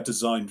 They are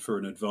designed for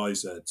an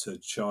advisor to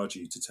charge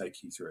you to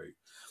take you through.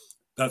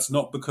 That's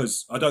not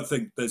because I don't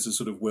think there's a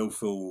sort of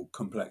willful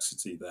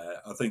complexity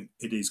there. I think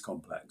it is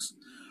complex.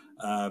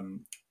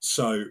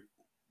 So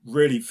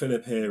really,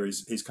 Philip here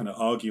is kind of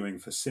arguing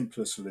for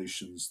simpler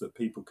solutions that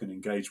people can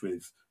engage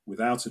with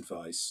without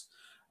advice.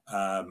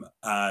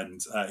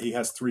 And he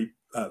has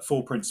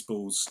 4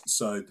 principles.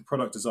 So the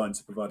product designed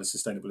to provide a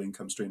sustainable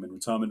income stream in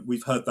retirement.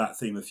 We've heard that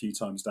theme a few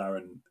times,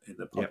 Darren, in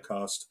the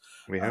podcast.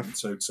 We have.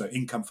 So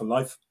income for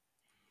life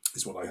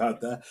is what I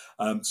heard there.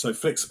 So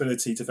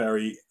flexibility to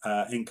vary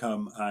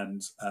income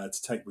and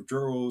to take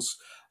withdrawals,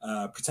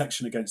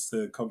 protection against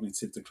the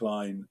cognitive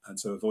decline, and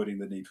so avoiding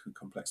the need for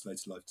complex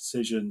later life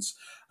decisions,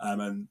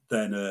 and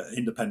then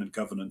independent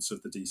governance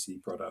of the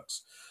DC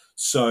products.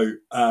 So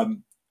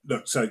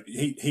look, so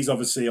he's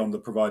obviously on the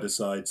provider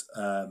side,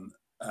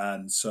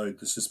 and so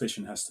the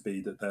suspicion has to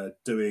be that they're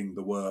doing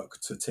the work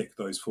to tick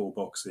those 4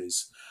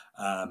 boxes,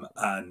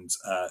 and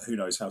who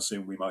knows how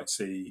soon we might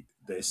see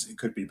this. It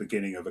could be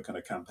beginning of a kind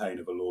of campaign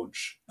of a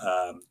launch,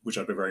 which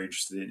I'd be very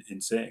interested in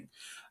seeing.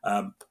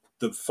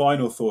 the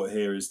final thought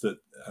here is that,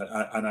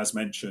 and as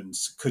mentioned,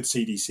 could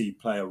CDC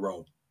play a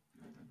role?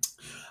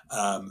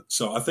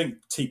 So I think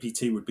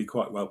TPT would be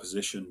quite well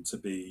positioned to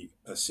be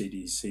a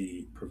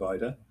CDC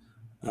provider.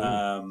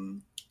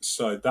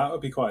 So that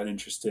would be quite an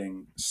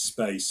interesting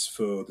space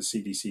for the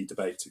CDC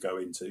debate to go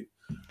into.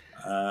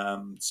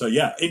 So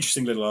yeah,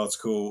 interesting little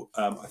article.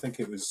 I think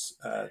it was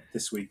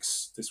this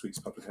week's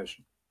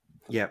publication.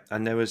 Yeah,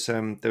 and there was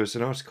an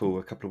article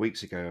a couple of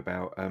weeks ago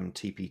about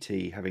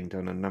TPT having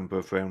done a number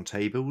of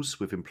roundtables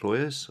with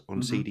employers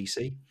on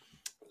CDC.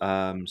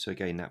 So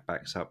again, that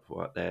backs up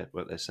what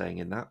they're saying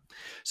in that.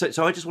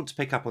 So I just want to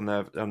pick up on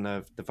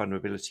the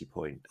vulnerability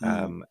point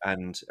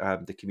and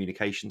the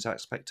communications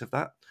aspect of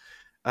that.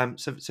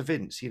 So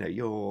Vince,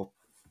 you're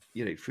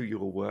through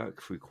your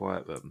work through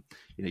Quietroom,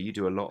 you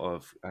do a lot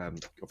of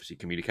obviously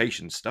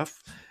communication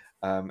stuff.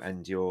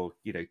 And you're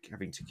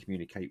having to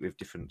communicate with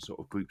different sort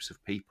of groups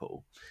of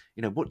people.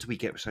 What do we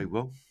get so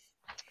wrong?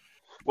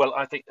 Well,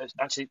 I think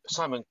actually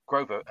Simon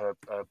Grover,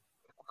 a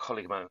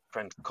colleague of mine,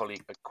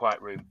 colleague at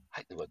Quietroom. I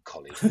hate the word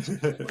colleague. He's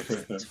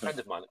a friend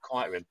of mine at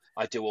Quietroom.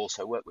 I do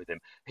also work with him.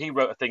 He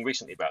wrote a thing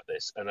recently about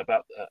this and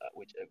about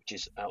which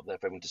is out there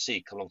for everyone to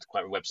see. Come along to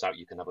Quietroom website,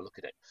 you can have a look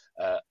at it.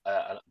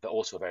 But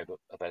also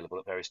available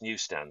at various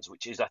newsstands.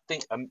 Which is, I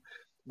think,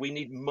 we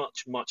need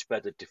much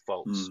better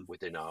defaults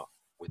within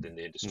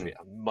the industry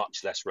and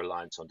much less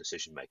reliance on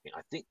decision making.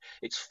 I think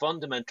it's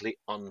fundamentally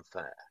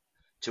unfair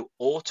to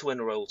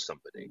auto-enroll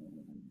somebody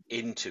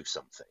into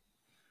something,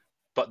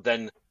 but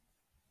then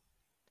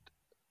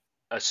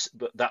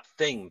that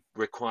thing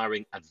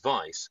requiring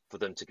advice for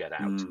them to get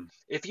out.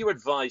 If you're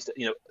advised,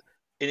 in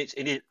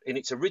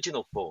its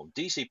original form,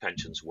 DC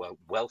pensions were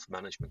wealth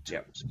management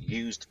tools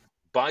used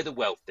by the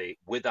wealthy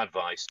with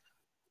advice,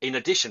 in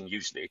addition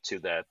usually to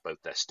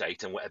both their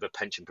state and whatever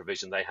pension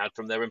provision they had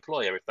from their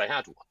employer if they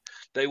had one.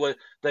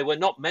 They were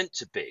not meant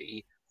to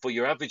be for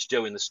your average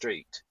Joe in the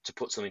street to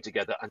put something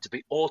together and to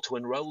be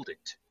auto-enrolled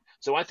into.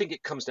 So I think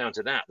it comes down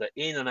to that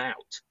in and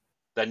out,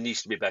 there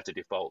needs to be better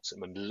defaults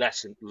and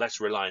less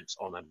reliance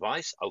on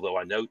advice, although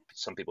I know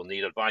some people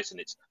need advice and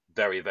it's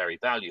very, very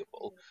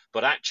valuable.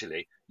 But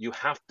actually, you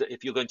have to,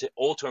 if you're going to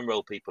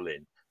auto-enroll people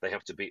in, they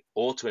have to be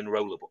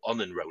unenrollable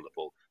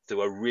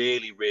through a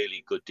really,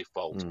 really good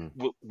default,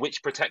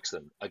 which protects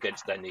them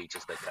against their needs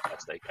as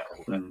they get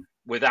older,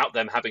 without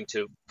them having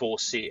to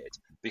foresee it.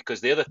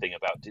 Because the other thing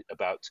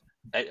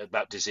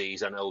about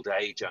disease and old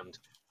age and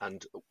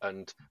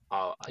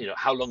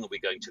how long are we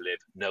going to live?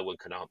 No one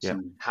can answer.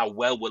 How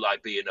well will I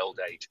be in old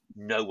age?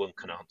 No one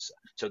can answer.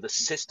 So the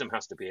system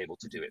has to be able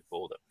to do it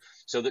for them.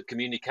 So that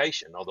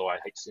communication, although I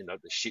hate to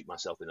shoot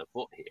myself in the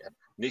foot here,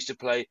 needs to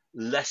play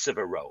less of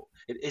a role.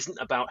 It isn't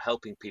about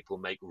helping people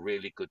make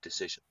really good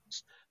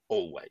decisions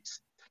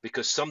always,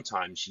 because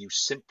sometimes you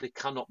simply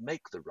cannot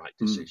make the right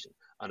decision.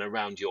 And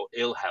around your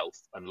ill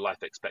health and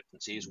life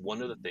expectancy is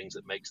one of the things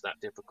that makes that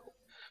difficult.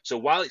 So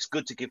while it's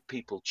good to give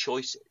people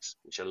choices,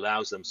 which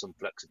allows them some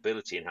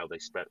flexibility in how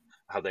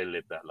they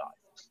live their life,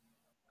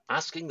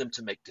 asking them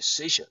to make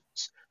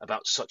decisions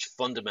about such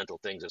fundamental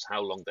things as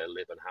how long they'll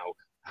live and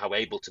how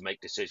able to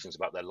make decisions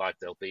about their life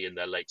they'll be in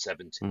their late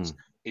 70s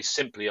is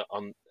simply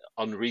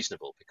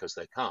unreasonable, because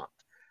they can't.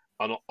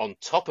 On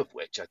top of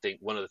which, I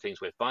think one of the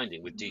things we're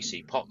finding with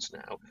DC POTS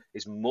now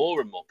is more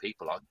and more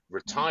people are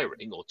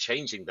retiring or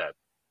changing their,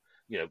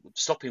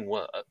 stopping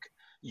work,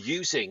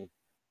 using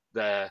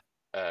their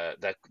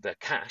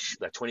cash,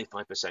 their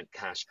 25%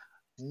 cash,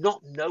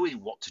 not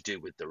knowing what to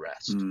do with the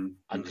rest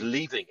and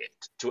leaving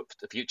it to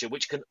the future,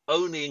 which can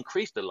only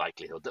increase the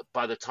likelihood that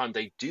by the time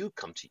they do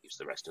come to use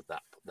the rest of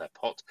their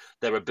pot,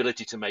 their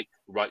ability to make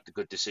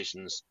good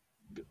decisions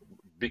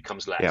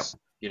becomes less.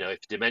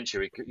 If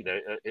dementia,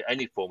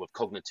 any form of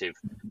cognitive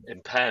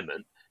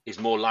impairment is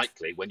more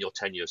likely when you're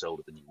 10 years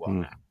older than you are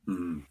now.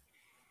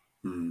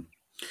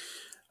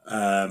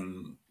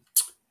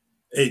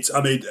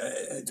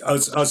 I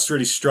was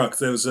really struck.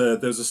 There was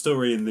a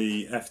story in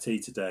the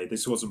FT today.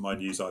 This wasn't my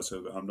news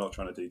item, but I'm not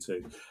trying to do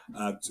too.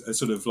 A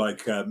sort of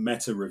like a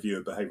meta review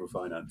of behavioural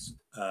finance.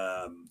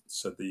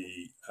 So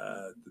the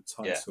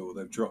title,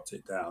 they've dropped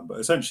it down, but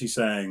essentially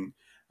saying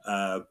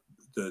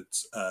that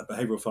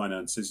behavioural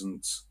finance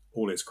isn't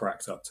all it's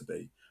cracked up to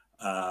be,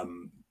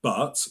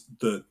 but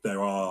that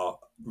there are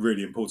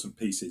really important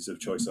pieces of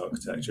choice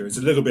architecture. It's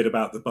a little bit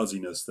about the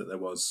buzziness that there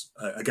was,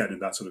 again, in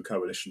that sort of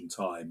coalition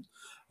time.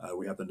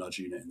 We had the nudge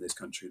unit in this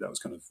country that was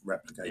kind of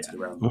replicated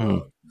around the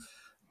world.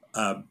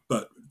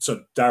 But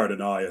so Darren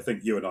and I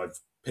think you and I have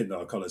pinned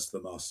our collars to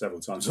the mast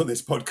several times on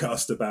this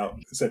podcast about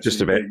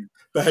essentially being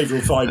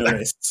behavioural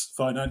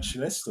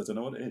financialists. I don't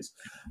know what it is.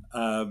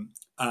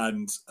 I'm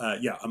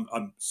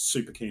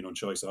super keen on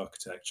choice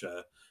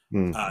architecture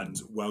and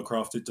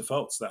well-crafted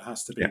defaults. That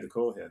has to be the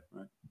core here,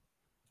 right?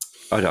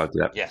 I'd do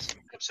that. Yes,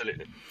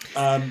 absolutely.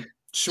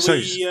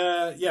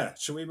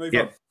 Shall we move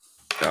on?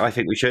 I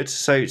think we should.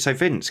 So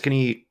Vince, can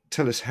you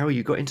tell us how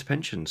you got into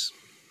pensions?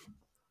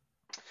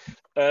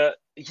 It's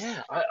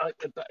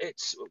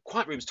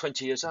Quietroom's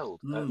 20 years old.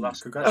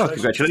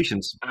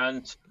 Congratulations!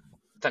 And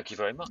thank you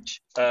very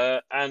much.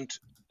 And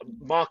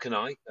Mark and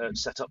I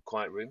set up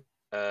Quietroom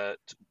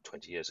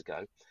 20 years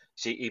ago.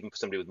 See, even for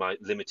somebody with my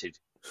limited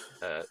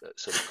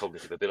sort of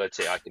cognitive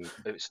ability,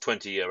 it's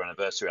 20-year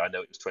anniversary. I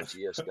know it was 20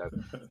 years ago.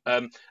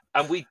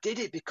 And we did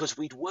it because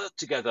we'd worked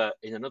together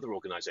in another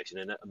organization,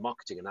 in a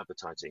marketing and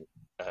advertising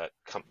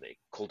company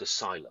called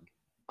Asylum.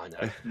 I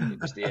know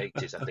it was the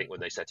 80s, I think, when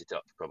they set it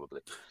up,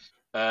 probably.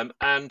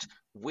 And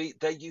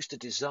they used to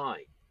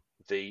design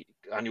the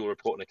annual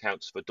report and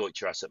accounts for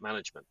Deutsche Asset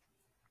Management.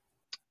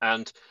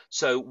 And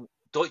so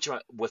Deutsche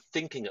were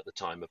thinking at the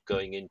time of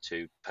going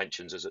into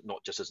pensions as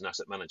not just as an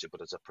asset manager,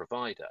 but as a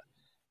provider,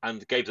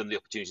 and gave them the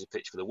opportunity to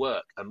pitch for the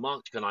work. And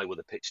Mark and I were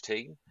the pitch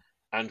team,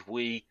 and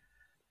we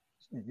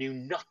knew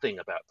nothing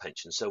about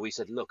pensions. So we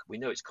said, look, we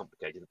know it's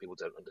complicated and people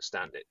don't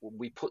understand it.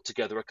 We put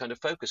together a kind of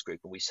focus group,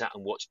 and we sat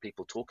and watched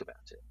people talk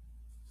about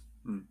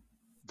it.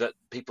 That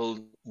people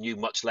knew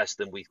much less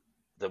than we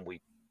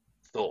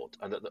thought,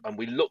 and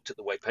we looked at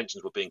the way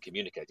pensions were being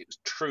communicated. It was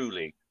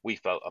truly, we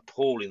felt,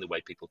 appalling the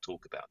way people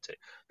talk about it.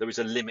 There is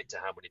a limit to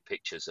how many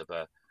pictures of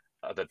a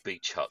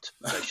beach hut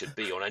there should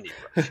be on any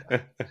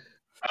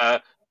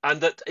brochure.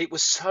 And that it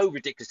was so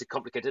ridiculously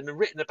complicated and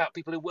written about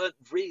people who weren't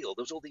real.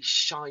 There was all these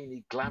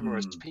shiny,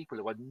 glamorous people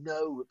who had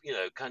no,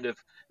 kind of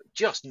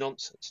just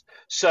nonsense.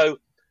 So,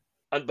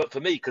 but for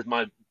me, because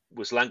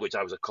was language,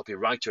 I was a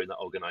copywriter in that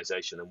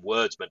organization, and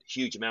words meant a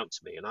huge amount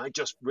to me. And I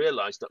just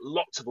realized that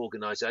lots of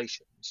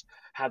organizations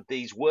had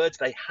these words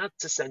they had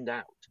to send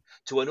out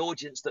to an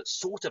audience that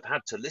sort of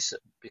had to listen,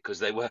 because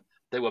they were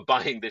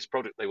buying this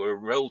product, they were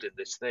enrolled in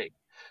this thing,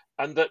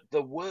 and that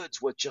the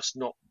words were just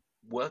not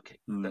working.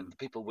 That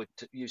people were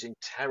using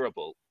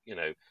terrible,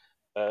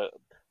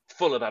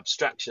 full of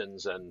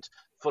abstractions and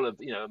full of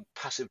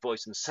passive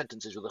voice and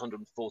sentences with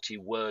 140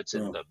 words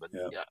in them,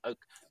 and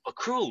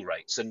accrual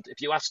rates. And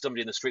if you ask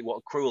somebody in the street what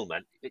accrual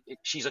meant,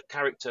 she's a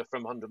character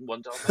from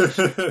 101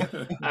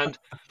 Dalmatians.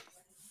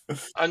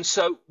 and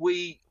so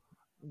we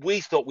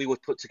thought we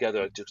would put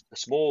together just a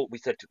small. We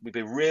said we'd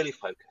be really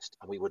focused,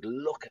 and we would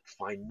look at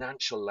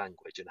financial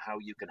language and how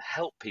you can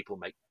help people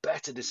make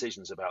better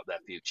decisions about their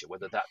future,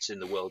 whether that's in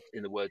the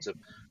words of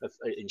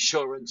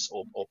insurance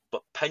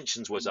but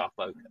pensions was our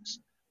focus,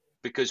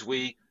 because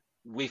we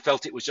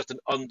felt it was just an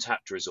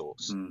untapped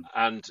resource.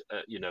 And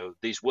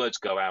these words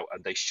go out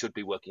and they should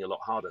be working a lot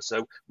harder.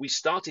 So we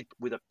started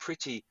with a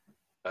pretty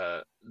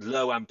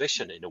low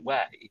ambition in a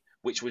way,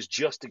 which was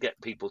just to get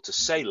people to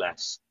say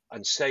less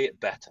and say it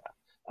better,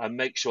 and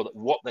make sure that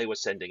what they were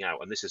sending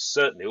out, and this has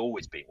certainly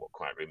always been what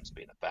Quietroom's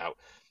been about,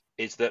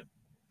 is that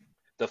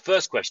the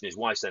first question is,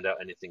 why send out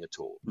anything at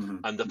all?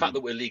 And the fact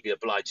that we're legally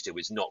obliged to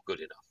is not good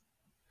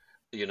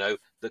enough.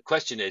 The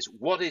question is,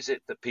 what is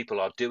it that people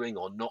are doing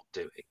or not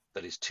doing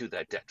that is to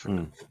their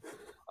detriment?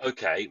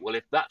 Okay, well,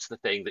 if that's the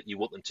thing that you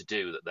want them to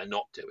do that they're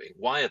not doing,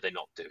 why are they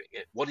not doing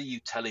it? What are you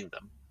telling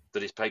them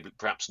that is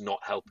perhaps not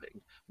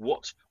helping?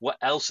 What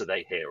else are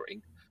they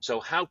hearing? So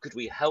how could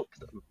we help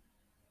them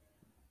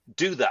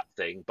do that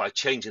thing by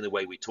changing the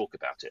way we talk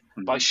about it,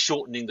 by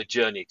shortening the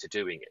journey to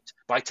doing it,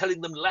 by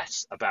telling them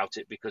less about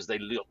it because they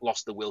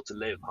lost the will to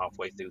live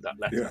halfway through that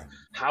letter?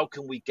 How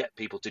can we get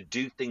people to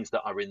do things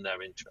that are in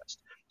their interest?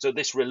 So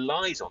this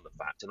relies on the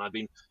fact, and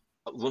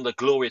one of the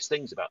glorious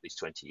things about these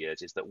 20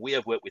 years is that we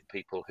have worked with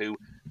people who,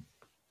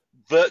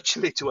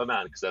 virtually to a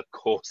man, because of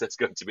course there's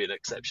going to be an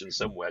exception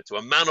somewhere, to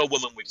a man or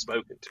woman we've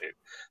spoken to,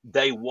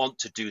 they want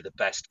to do the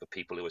best for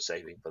people who are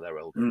saving for their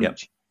old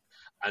age.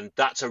 And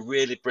that's a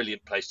really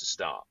brilliant place to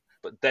start.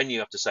 But then you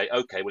have to say,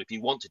 okay, well, if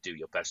you want to do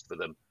your best for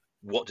them,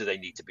 what do they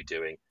need to be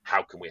doing?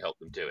 How can we help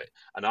them do it?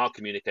 And our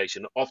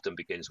communication often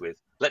begins with,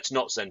 let's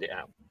not send it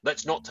out.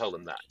 Let's not tell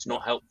them that. It's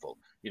not helpful.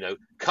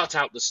 Cut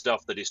out the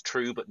stuff that is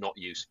true but not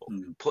useful.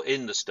 Put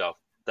in the stuff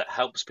that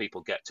helps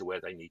people get to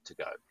where they need to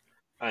go.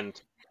 And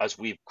as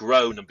we've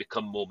grown and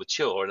become more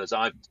mature, and as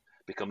I've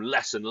become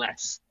less and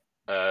less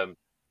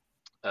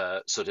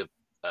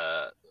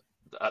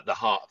at the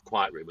heart of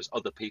Quietroom, was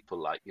other people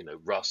like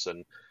Russ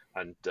and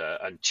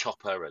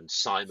Chopper and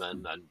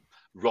Simon and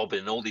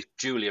Robin,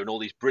 Julia, and all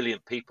these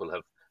brilliant people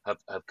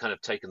have kind of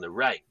taken the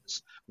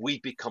reins.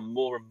 We've become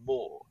more and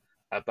more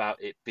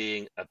about it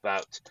being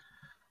about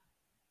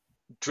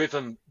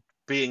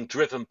being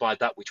driven by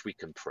that which we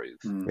can prove.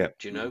 Do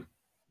you know?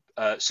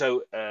 But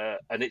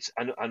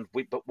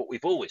what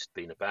we've always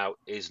been about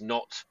is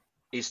not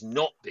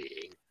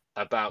being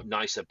about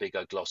nicer,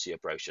 bigger, glossier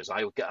brochures.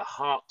 I will get a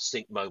heart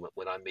sink moment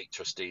when I meet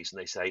trustees and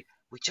they say,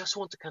 we just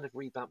want to kind of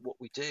revamp what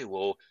we do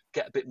or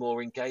get a bit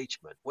more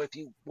engagement. Well, if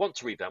you want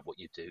to revamp what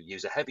you do,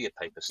 use a heavier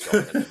paper stock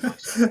and a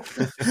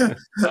nicer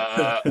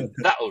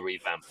that'll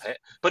revamp it,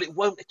 but it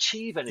won't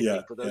achieve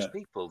anything for those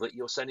people that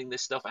you're sending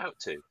this stuff out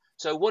to.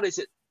 So what is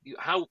it?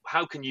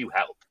 How can you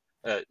help?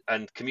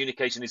 And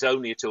communication is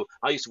only a tool.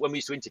 When we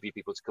used to interview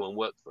people to come and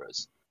work for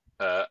us,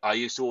 I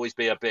used to always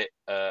be more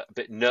than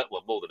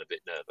a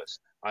bit nervous.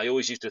 I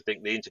always used to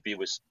think the interview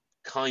was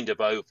kind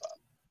of over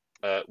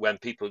when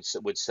people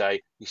would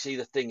say, you see,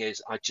 the thing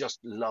is, I just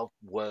love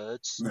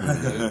words.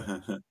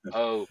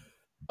 Oh,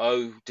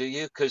 do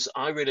you? Because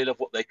I really love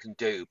what they can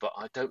do, but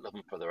I don't love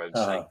them for their own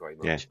sake very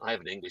much. I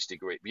have an English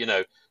degree,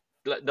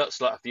 That's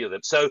like a few of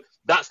them. So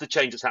that's the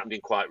change that's happened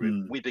in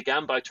Quietroom. We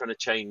began by trying to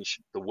change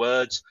the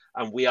words,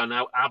 and we are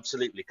now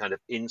absolutely kind of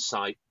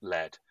insight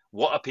led.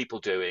 What are people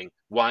doing?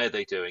 Why are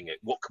they doing it?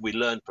 What can we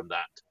learn from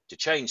that to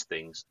change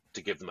things,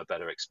 to give them a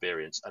better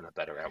experience and a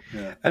better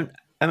outcome? Yeah.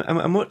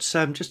 And what's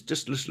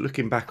just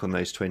looking back on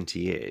those 20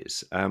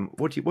 years,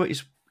 what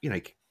is,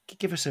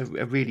 give us a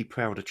really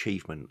proud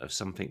achievement of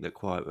something that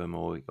Quietroom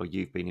or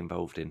you've been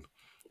involved in,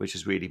 which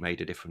has really made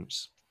a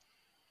difference.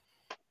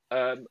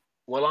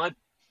 Well,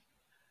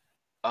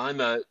 I'm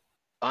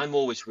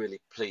always really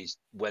pleased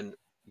when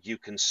you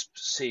can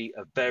see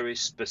a very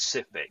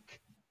specific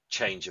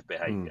change of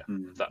behaviour,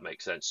 if that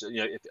makes sense.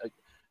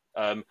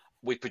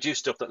 We produce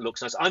stuff that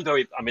looks nice. I'm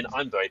very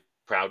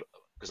proud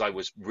because I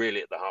was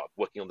really at the heart of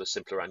working on the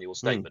simpler annual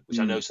statement, which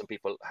I know some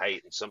people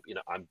hate,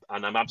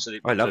 and I'm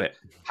absolutely I love it.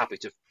 happy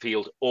to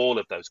field all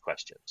of those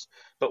questions.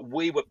 But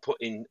we were put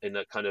in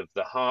a kind of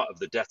the heart of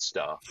the Death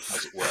Star,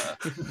 as it were,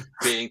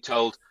 being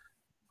told,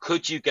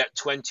 could you get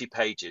 20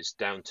 pages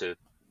down to,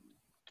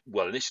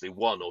 well, initially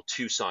 1 or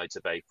 2 sides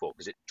of A4,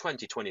 because it's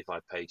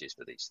 25 pages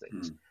for these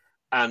things.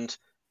 And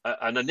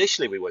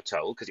initially we were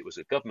told, because it was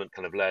a government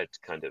kind of led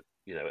kind of,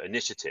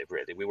 initiative,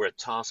 really, we were a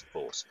task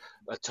force.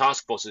 A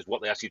task force is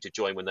what they ask you to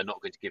join when they're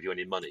not going to give you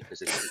any money,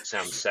 because it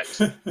sounds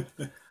sexy.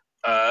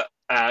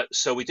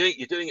 So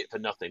you're doing it for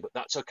nothing, but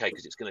that's okay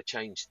because it's going to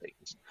change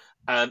things.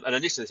 And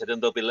initially they said,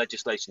 and there'll be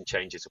legislation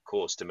changes, of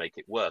course, to make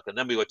it work. And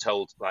then we were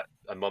told, like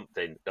a month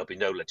in, there'll be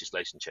no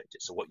legislation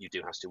changes. So what you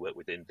do has to work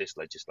within this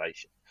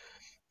legislation.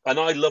 And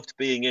I loved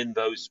being in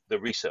the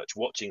research,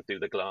 watching through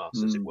the glass,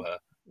 as it were,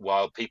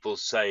 while people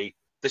say,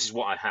 this is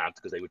what I had,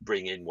 because they would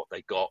bring in what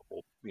they got,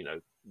 or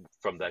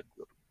from their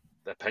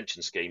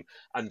pension scheme,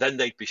 and then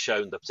they'd be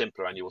shown the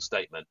simpler annual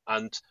statement,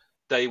 and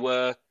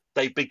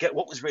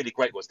what was really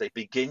great was they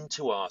begin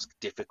to ask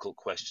difficult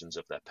questions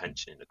of their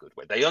pension in a good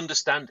way. They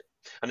understand it,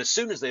 and as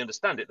soon as they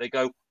understand it, they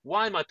go,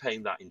 why am I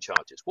paying that in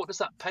charges? What does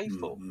that pay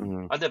for?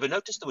 I never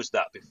noticed there was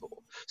that before.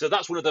 So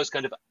that's one of those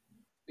kind of,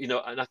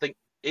 and I think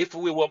if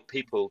we want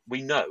people,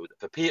 we know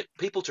that for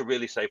people to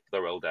really save for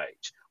their old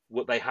age,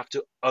 they have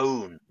to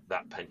own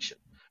that pension.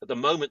 At the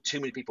moment,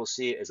 too many people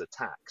see it as a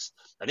tax.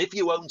 And if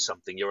you own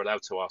something, you're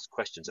allowed to ask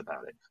questions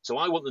about it. So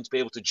I want them to be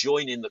able to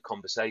join in the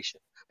conversation.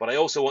 But I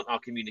also want our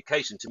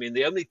communication to mean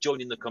they only join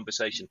in the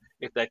conversation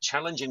if they're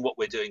challenging what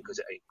we're doing because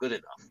it ain't good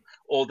enough,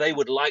 or they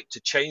would like to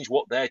change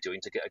what they're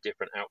doing to get a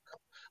different outcome.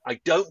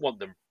 I don't want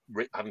them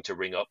having to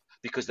ring up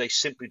because they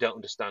simply don't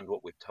understand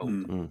what we've told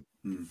them.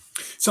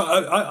 So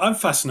I'm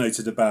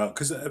fascinated about,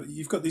 because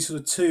you've got these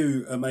sort of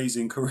 2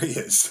 amazing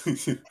careers.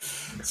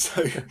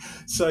 so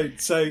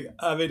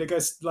I mean, I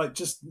guess, like,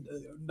 just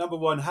number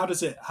one, how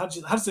does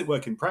it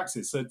work in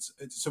practice?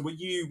 So were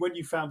you, when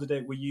you founded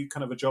it, were you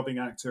kind of a jobbing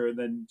actor, and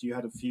then you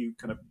had a few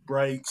kind of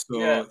breaks,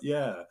 or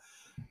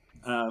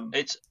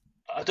It's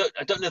I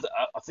don't know that.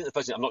 I think the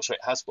first thing, I'm not sure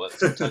it has worked.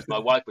 Sometimes my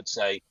wife would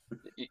say,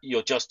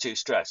 "You're just too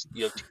stressed.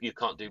 You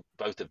can't do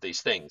both of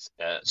these things.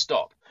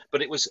 Stop."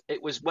 But it was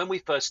when we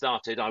first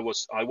started. I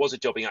was a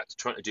jobbing actor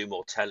trying to do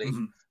more telly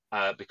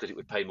because it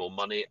would pay more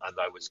money, and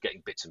I was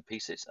getting bits and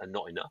pieces and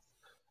not enough.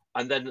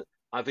 And then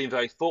I've been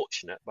very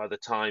fortunate. By the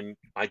time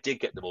I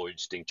did get the more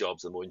interesting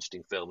jobs, the more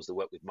interesting films, the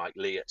work with Mike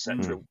Leigh,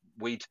 etc.,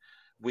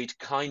 we'd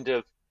kind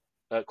of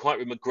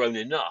Quietroom had grown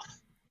enough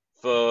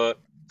for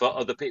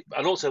other people,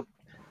 and also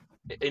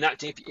in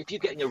acting, if you're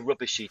getting a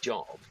rubbishy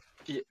job,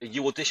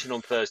 you audition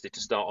on Thursday to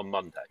start on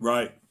Monday.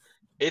 Right.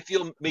 If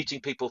you're meeting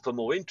people for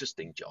more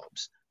interesting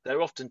jobs,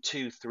 they're often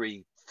 2,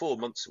 3, 4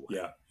 months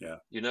away.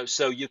 Yeah.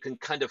 So you can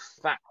kind of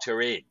factor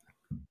in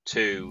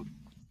to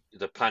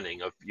the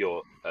planning of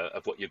your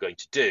of what you're going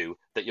to do,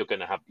 that you're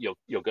going to have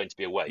you're going to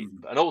be away.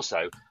 And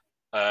also,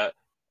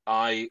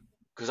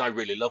 because I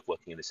really love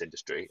working in this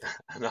industry,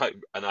 and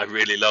I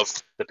really love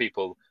the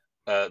people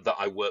that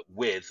I work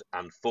with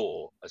and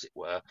for, as it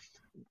were.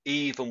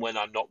 Even when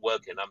I'm not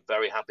working, I'm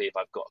very happy if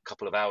I've got a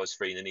couple of hours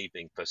free in an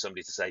evening for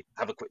somebody to say,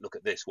 "Have a quick look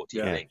at this. What do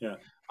you think?" Yeah.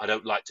 I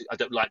don't like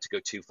to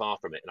go too far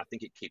from it, and I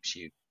think it keeps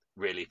you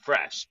really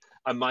fresh.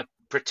 And my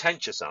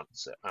pretentious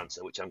answer,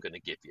 which I'm going to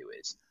give you,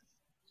 is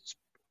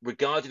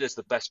regarded as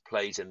the best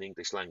plays in the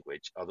English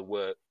language are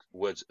the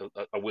words of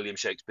William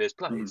Shakespeare's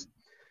plays,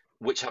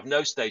 which have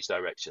no stage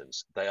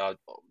directions. They are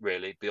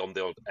really beyond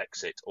the odd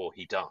exit or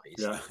he dies.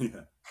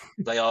 Yeah.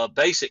 They are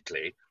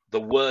basically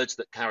the words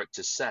that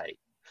characters say.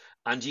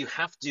 And you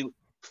have to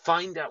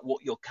find out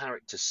what your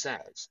character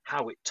says,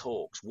 how it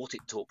talks, what it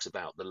talks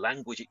about, the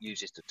language it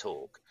uses to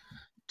talk,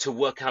 to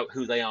work out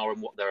who they are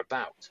and what they're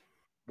about.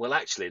 Well,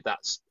 actually,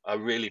 that's a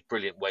really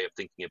brilliant way of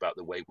thinking about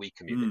the way we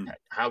communicate.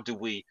 How do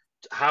we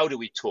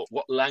talk?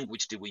 What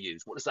language do we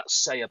use? What does that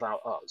say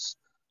about us?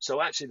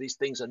 So actually, these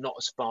things are not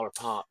as far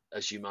apart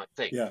as you might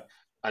think. Yeah.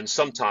 And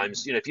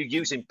sometimes, if you're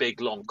using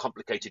big, long,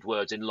 complicated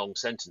words in long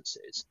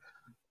sentences,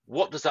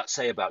 what does that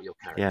say about your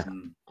character?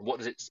 And what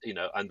does it,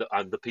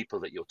 and the people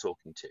that you're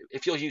talking to?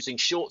 If you're using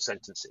short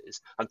sentences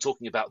and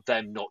talking about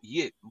them, not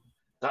you,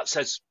 that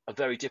says a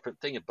very different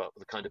thing about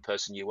the kind of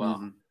person you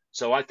are.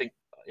 So I think,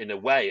 in a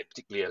way,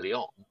 particularly early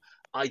on,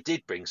 I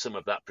did bring some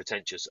of that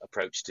pretentious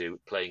approach to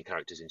playing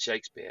characters in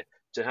Shakespeare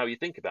to how you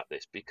think about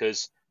this,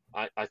 because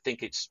I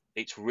think it's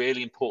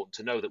really important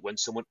to know that when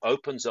someone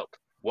opens up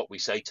what we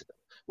say to them,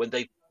 when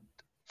they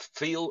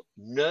feel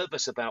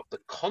nervous about the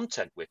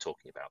content we're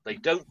talking about, they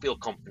don't feel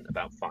confident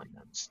about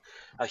finance,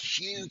 a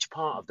huge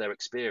part of their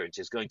experience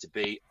is going to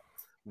be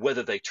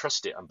whether they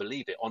trust it and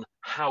believe it on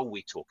how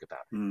we talk about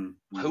it,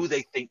 who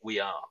they think we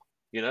are.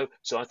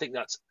 So I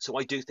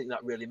do think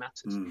that really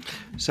matters.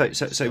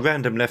 So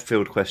random left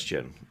field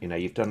question.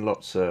 You've done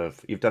lots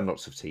of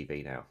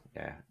TV now,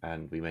 yeah,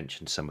 and we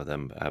mentioned some of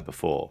them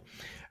before,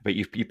 but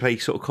you play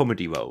sort of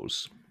comedy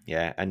roles,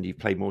 yeah, and you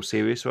play more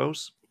serious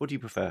roles. What do you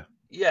prefer?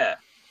 Yeah.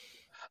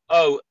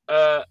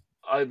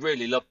 I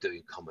really love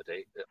doing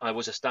comedy. I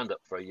was a stand-up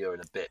for a year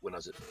and a bit when I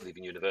was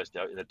leaving university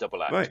in a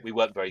double act. Right. We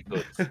weren't very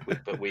good,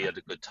 but we had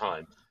a good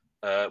time.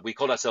 We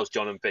called ourselves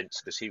John and Vince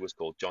because he was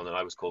called John and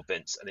I was called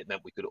Vince, and it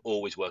meant we could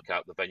always work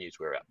out the venues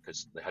we were at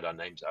because they had our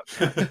names out,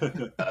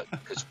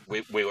 because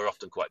we were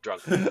often quite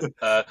drunk.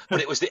 But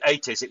it was the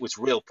 80s. It was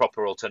real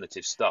proper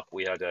alternative stuff.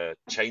 We had a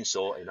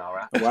chainsaw in our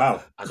act.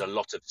 Wow. And a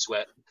lot of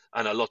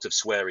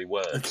sweary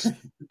words.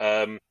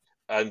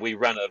 And we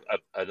ran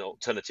an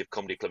alternative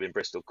comedy club in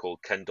Bristol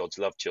called Ken Dodd's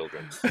Love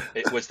Children.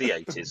 It was the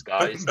 80s,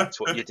 guys.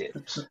 That's what you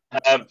did. So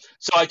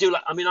I do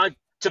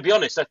to be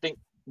honest, I think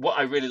what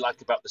I really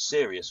like about the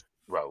serious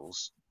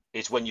roles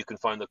is when you can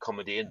find the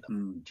comedy in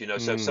them.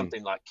 So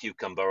something like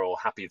Cucumber or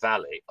Happy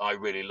Valley, I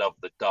really love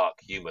the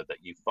dark humour that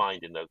you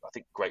find in those. I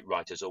think great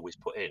writers always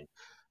put in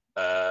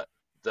that.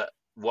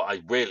 What I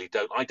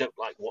don't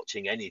like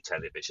watching any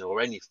television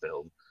or any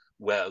film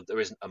where there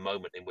isn't a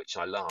moment in which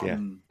I laugh. Yeah.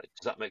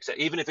 Does that make sense?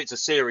 Even if it's a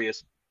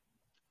serious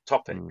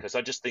topic, because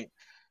I just think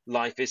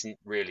life isn't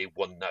really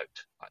one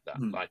note like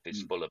that. Life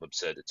is full of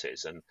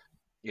absurdities, and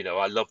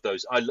I love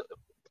those.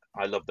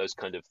 I love those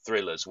kind of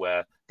thrillers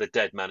where the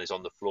dead man is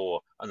on the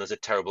floor and there's a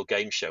terrible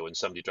game show and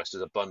somebody dressed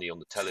as a bunny on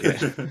the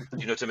television.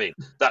 You know what I mean?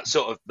 That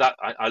sort of that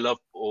I love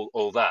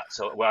all that.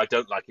 So where I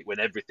don't like it when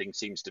everything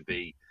seems to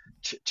be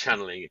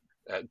channeling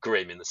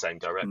grim in the same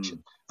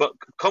direction. But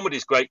comedy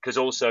is great because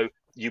also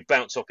you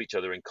bounce off each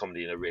other in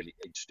comedy in a really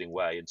interesting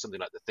way. And something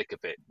like The Thick of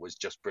It was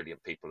just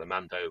brilliant people.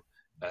 Armando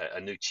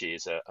Anucci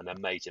is an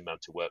amazing man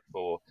to work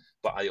for.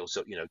 But I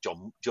also,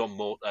 John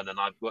Morton, and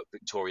I've worked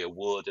Victoria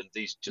Wood, and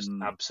these just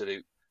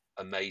absolute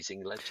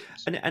amazing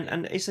legends.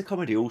 And is the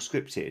comedy all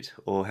scripted,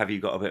 or have you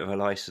got a bit of a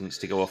license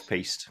to go off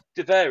piste?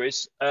 It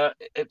varies.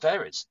 It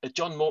varies.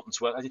 John Morton's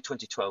work, I did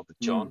 2012 with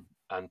John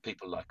and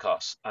People Like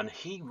Us, and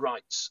he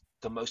writes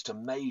the most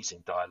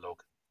amazing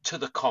dialogue to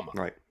the comma.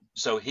 Right.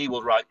 So he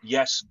will write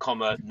yes,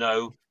 comma,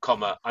 no,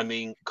 comma, I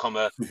mean,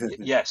 comma,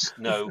 yes,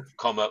 no,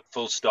 comma,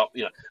 full stop,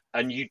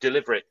 and you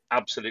deliver it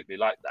absolutely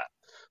like that.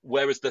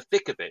 Whereas The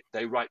Thick of It,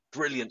 they write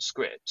brilliant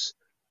scripts,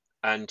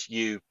 and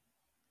you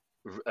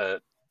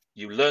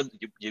learn.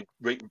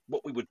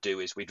 What we would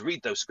do is we'd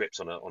read those scripts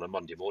on a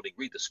Monday morning,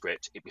 read the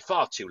script. It'd be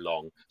far too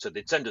long, so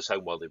they'd send us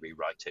home while they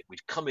rewrite it.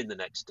 We'd come in the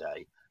next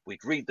day,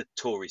 we'd read the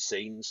Tory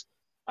scenes,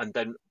 and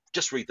then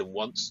just read them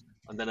once.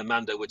 And then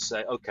Amanda would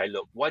say, okay,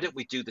 look, why don't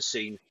we do the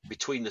scene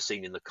between the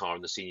scene in the car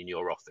and the scene in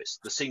your office,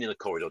 the scene in the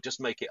corridor,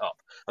 just make it up.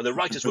 And the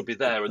writers would be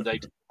there, and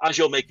they'd, as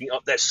you're making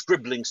up, they're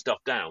scribbling stuff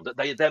down that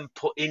they then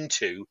put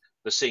into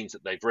the scenes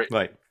that they've written.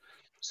 Right.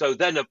 So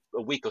then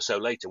a week or so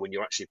later, when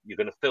you're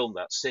going to film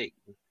that scene,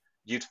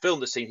 you'd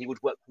film the scene. He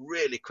would work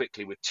really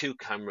quickly with 2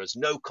 cameras,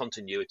 no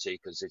continuity,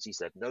 because as he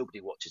said,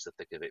 nobody watches The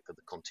Thick of It for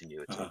the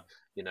continuity,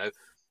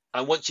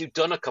 And once you've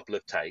done a couple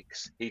of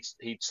takes,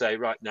 he'd say,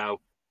 right, now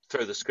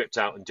throw the script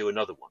out and do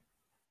another one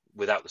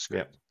without the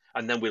script.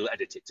 And then we'll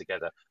edit it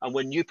together. And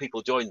when new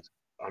people joined,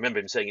 I remember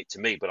him saying it to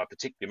me, but I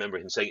particularly remember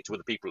him saying it to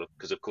other people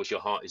because, of course,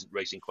 your heart isn't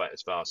racing quite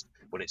as fast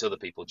when it's other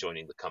people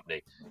joining the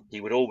company.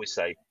 He would always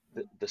say,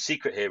 the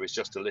secret here is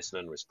just to listen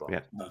and respond.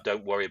 Yeah.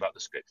 Don't worry about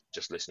the script,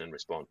 just listen and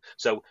respond.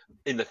 So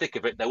in The Thick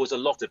of It, there was a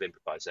lot of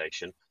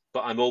improvisation,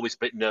 but I'm always a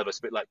bit nervous,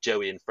 a bit like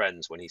Joey in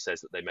Friends when he says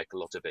that they make a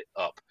lot of it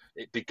up.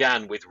 It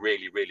began with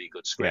really, really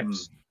good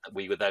scripts.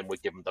 We were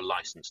given the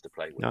license to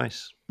play with.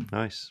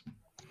 Nice.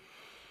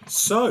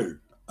 So,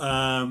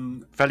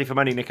 value for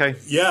money, Nico.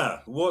 Yeah.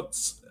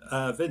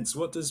 Vince?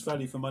 What does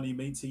value for money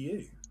mean to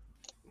you?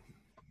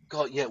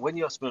 God, yeah. When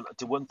you asked me,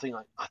 the one thing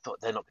I thought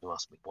they're not going to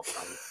ask me what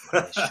value for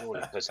money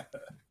is,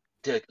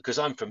 surely, because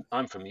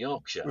I'm from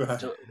Yorkshire.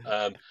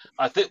 Right.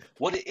 I think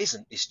what it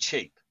isn't is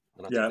cheap,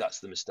 and I think that's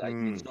the mistake.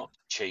 It's not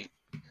cheap,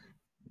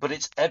 but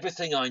it's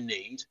everything I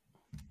need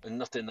and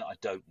nothing that I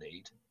don't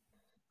need,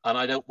 and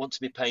I don't want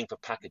to be paying for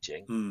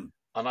packaging.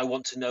 And I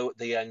want to know at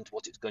the end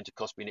what it's going to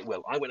cost me. And it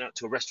will. I went out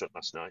to a restaurant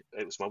last night.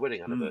 It was my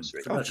wedding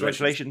anniversary.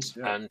 Congratulations.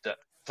 And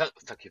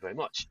thank you very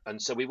much.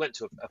 And so we went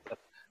to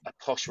a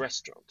posh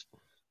restaurant.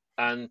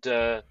 And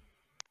the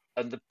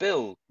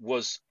bill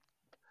was,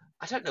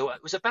 I don't know,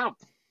 it was about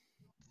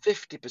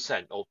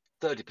 50% or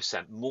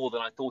 30% more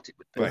than I thought it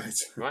would be.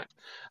 Right.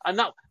 And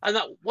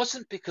that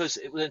wasn't because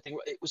it was anything.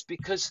 It was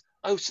because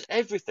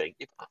everything.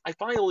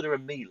 If I order a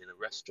meal in a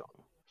restaurant,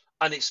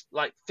 and it's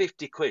like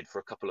 50 quid for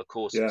a couple of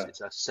courses. It's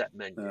a set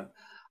menu.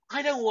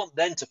 I don't want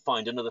then to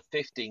find another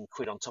 15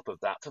 quid on top of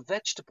that for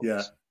vegetables.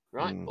 Yeah.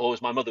 Right? Or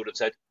as my mother would have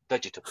said,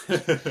 vegetables.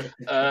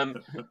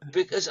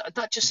 Because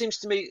that just seems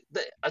to me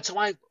that's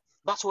what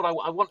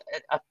I want.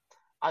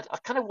 I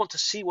kind of want to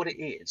see what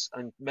it is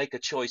and make a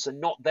choice, and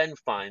not then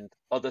find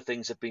other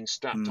things have been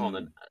strapped on.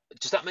 And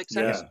does that make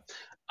sense?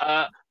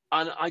 Yeah.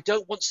 And I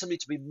don't want somebody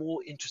to be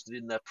more interested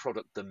in their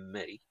product than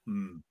me.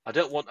 I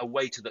don't want a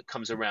waiter that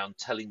comes around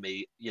telling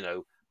me,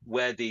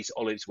 where these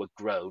olives were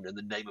grown and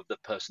the name of the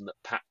person that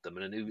packed them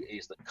and who it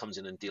is that comes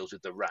in and deals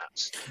with the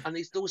rats. And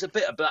there was a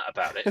bit of that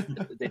about it.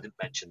 They didn't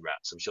mention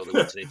rats. I'm sure there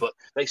wasn't any, but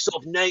they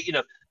sort of name,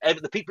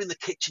 the people in the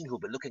kitchen who've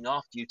been looking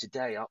after you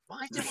today are,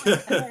 why do I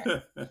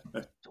care?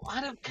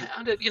 I don't care.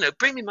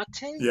 Bring me my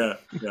tea. Yeah.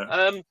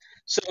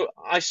 So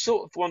I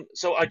sort of want,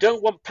 so I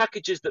don't want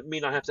packages that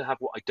mean I have to have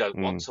what I don't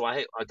want. So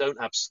I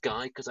don't have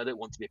Sky because I don't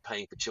want to be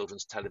paying for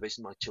children's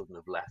television. My children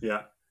have left.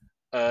 Yeah.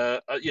 I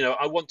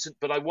want to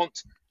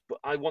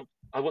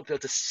be able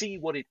to see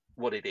what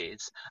it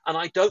is, and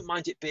I don't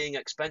mind it being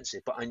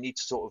expensive, but I need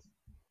to sort of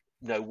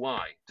know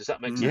why. Does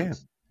that make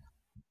sense?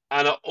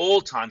 And at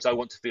all times, I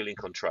want to feel in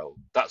control.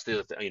 That's the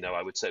other thing.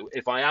 I would say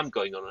if I am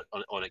going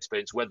on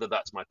experience, whether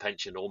that's my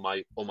pension or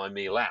my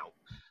meal out,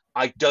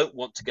 I don't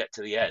want to get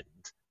to the end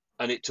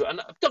and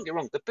don't get me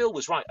wrong, the bill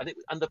was right,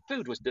 and the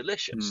food was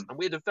delicious, and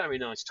we had a very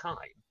nice time.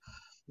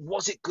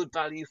 Was it good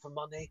value for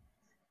money?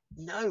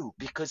 No,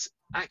 because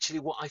actually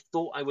what I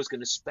thought I was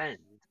going to spend,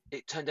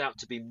 it turned out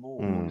to be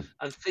more.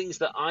 And things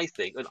that I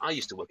think, and I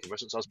used to work in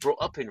restaurants, I was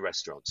brought up in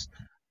restaurants,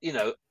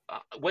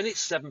 when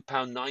it's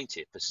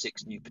 £7.90 for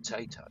 6 new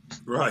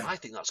potatoes, right, I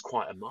think that's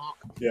quite a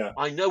markup. Yeah.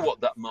 I know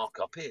what that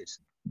markup is,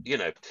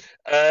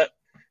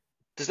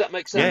 does that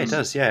make sense? Yeah, it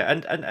does.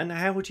 Yeah, and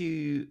how would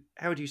you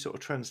sort of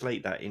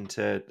translate that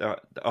into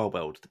our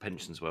world, the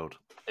pensions world?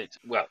 I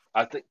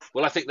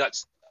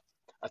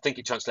think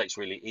it translates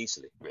really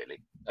easily. Really,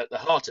 at the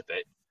heart of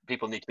it,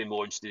 people need to be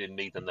more interested in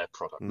me than their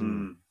product,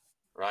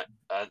 right?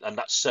 And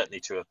that's certainly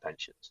true of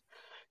pensions.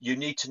 You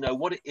need to know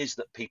what it is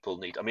that people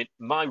need. I mean,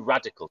 my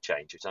radical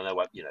change, which I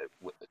know,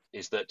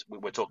 is that we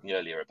were talking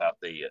earlier about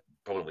the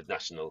problem with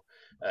national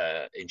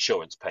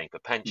insurance paying for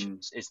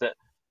pensions, is that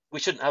we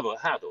shouldn't have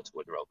had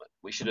auto enrollment.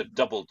 We should have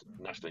doubled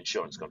national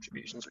insurance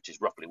contributions, which is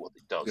roughly what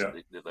it does,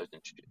 those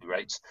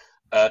rates,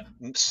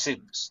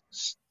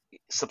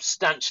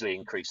 substantially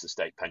increased the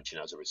state pension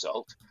as a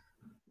result,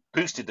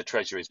 boosted the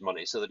Treasury's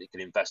money so that it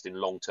can invest in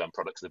long-term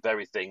products, the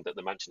very thing that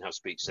the Mansion House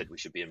speech said we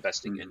should be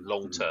investing in,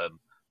 long-term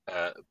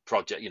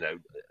project,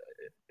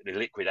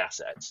 liquid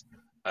assets,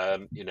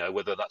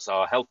 whether that's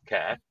our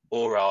healthcare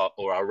or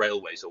our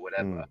railways or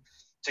whatever,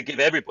 to give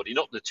everybody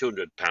not the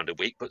 £200 a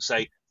week, but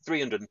say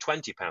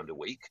 £320 a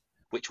week,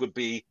 which would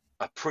be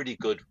a pretty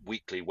good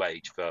weekly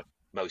wage for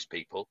most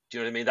people. Do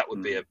you know what I mean? That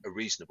would be a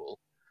reasonable,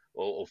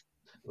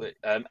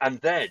 and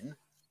then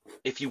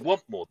if you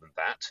want more than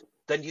that,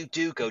 then you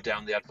do go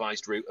down the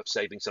advised route of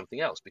saving something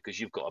else because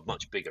you've got a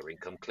much bigger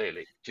income,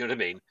 clearly. Do you know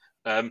what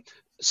I mean?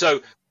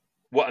 So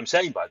what I'm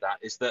saying by that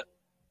is that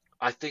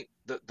I think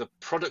that the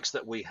products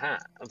that we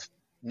have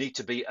need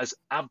to be as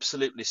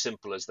absolutely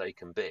simple as they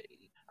can be,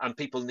 and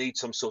people need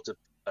some sort of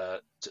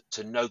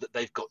to know that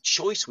they've got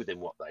choice within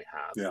what they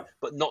have,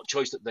 but not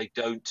choice that they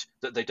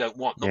don't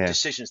want, not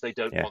decisions they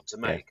don't want to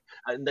make,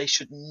 and they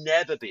should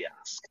never be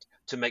asked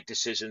to make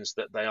decisions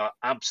that they are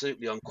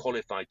absolutely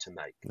unqualified to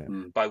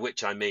make. By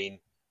which I mean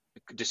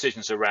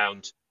decisions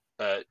around,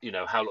 how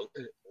long.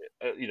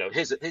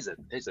 Here's a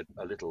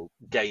little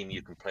game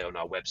you can play on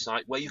our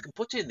website where you can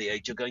put in the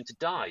age you're going to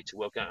die to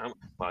work out how.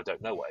 Well, I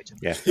don't know what age.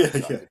 I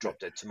could drop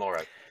dead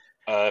tomorrow.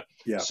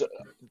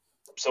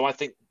 So I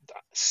think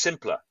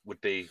simpler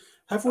would be.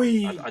 Have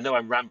we? I know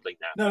I'm rambling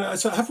now. No.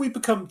 So have we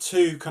become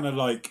too kind of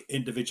like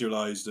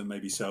individualized and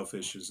maybe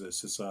selfish as a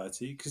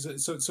society?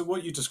 Because so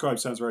what you described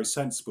sounds very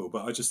sensible,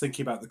 but I just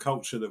thinking about the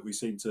culture that we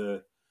seem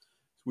to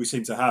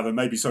have, and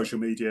maybe social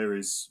media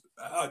is,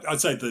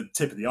 I'd say, the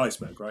tip of the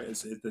iceberg, right?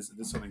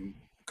 There's something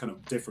kind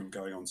of different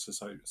going on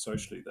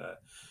socially there.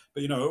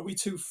 But are we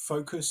too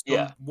focused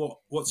on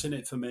what's in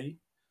it for me?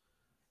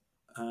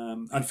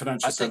 And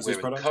financial I think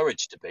we're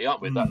encouraged to be,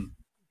 aren't we?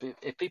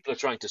 If people are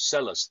trying to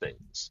sell us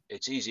things,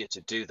 it's easier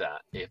to do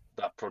that if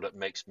that product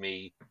makes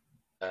me,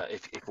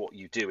 if what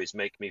you do is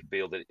make me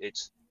feel that it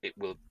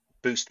will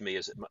boost me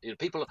as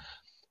people.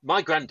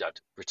 My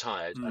granddad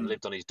retired and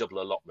lived on his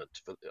double allotment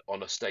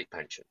on a state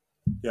pension.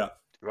 Yeah.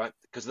 Right,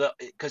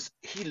 because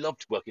he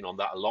loved working on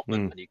that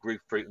allotment and he grew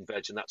fruit and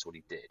veg, and that's what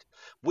he did.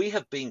 We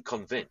have been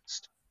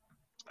convinced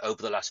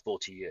over the last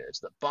 40 years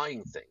that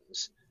buying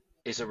things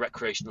is a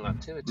recreational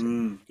activity.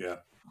 And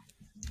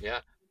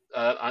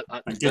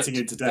getting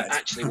into debt.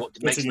 Actually,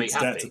 what makes me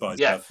happy,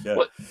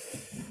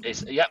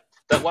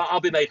 I'll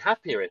be made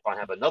happier if I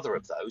have another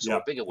of those, or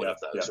a bigger one of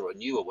those, or a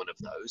newer one of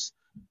those.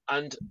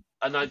 And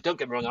and I don't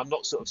get me wrong, I'm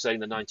not sort of saying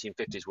the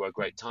 1950s were a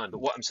great time, but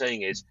what I'm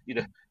saying is,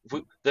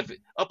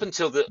 up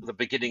until the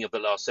beginning of the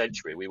last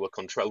century, we were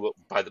controlled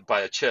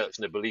by a church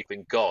and a belief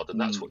in God, and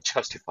that's what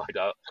justified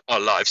our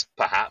lives,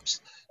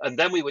 perhaps. And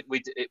then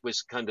it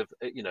was kind of,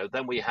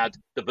 then we had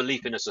the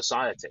belief in a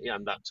society,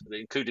 and that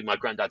included my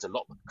granddad's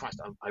allotment. Christ,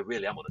 I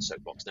really am on a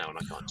soapbox now, and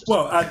I can't just.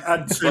 Well,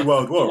 and two but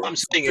world what wars, I'm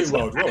saying is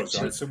right?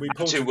 So we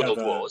pulled two together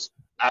world wars,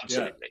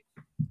 absolutely.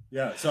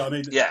 Yeah. So I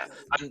mean, Yeah,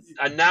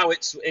 and now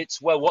it's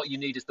well, what you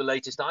need is the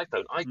latest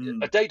iPhone.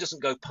 A day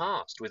doesn't go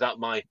past without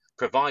my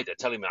provider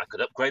telling me I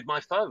could upgrade my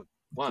phone.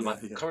 Why, my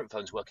current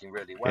phone's working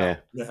really well.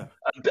 Yeah.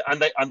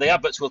 And the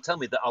adverts will tell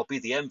me that I'll be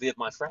the envy of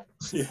my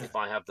friends if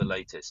I have the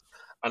latest.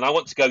 And I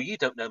want to go, you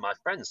don't know my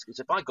friends, because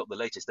if I got the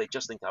latest, they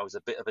just think I was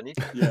a bit of an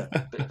idiot,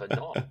 a bit of a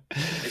knob.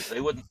 They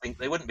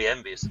wouldn't be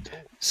envious at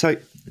all.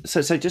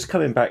 So just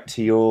coming back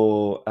to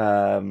your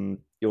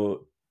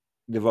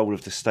the role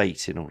of the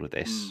state in all of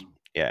this.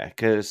 Yeah,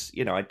 because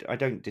I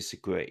don't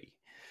disagree.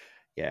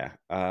 Yeah,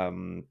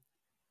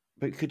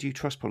 but could you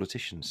trust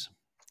politicians?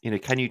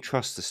 Can you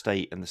trust the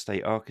state and the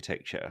state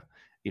architecture?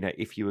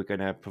 If you were going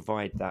to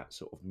provide that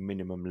sort of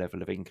minimum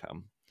level of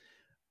income,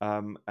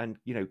 and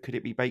could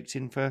it be baked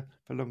in for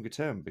longer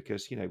term?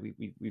 Because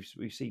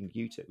we've seen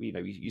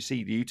you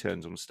see the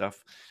U-turns on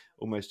stuff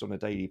almost on a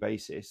daily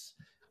basis.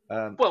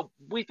 Well,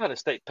 we've had a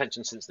state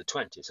pension since the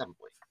 20s, haven't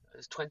we?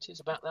 It's 20s,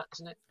 about that,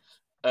 isn't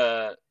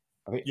it?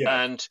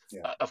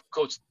 Of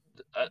course,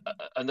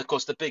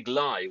 the big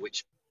lie,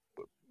 which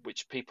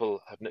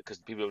people have, because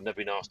people have never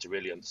been asked to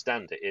really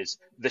understand it, is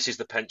this is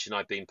the pension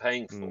I've been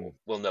paying for.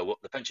 Well, no,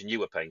 what the pension you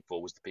were paying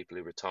for was the people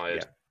who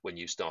retired when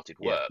you started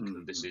work,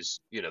 and this is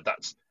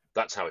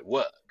that's how it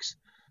works.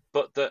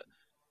 But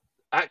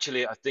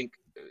actually, I think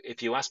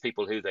if you ask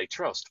people who they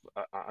trust,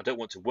 I don't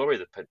want to worry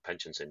the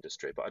pensions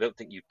industry, but I don't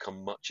think you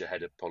come much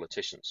ahead of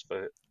politicians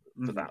for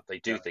that. They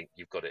do think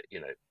you've got it,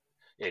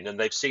 and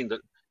they've seen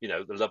that.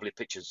 The lovely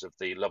pictures of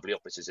the lovely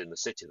offices in the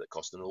city that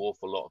cost an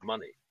awful lot of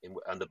money,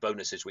 and the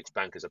bonuses which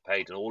bankers are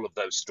paid, and all of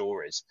those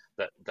stories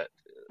that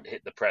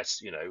hit the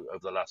press, over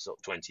the last sort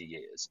of 20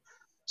 years.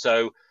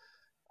 So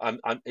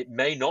it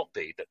may not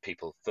be that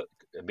people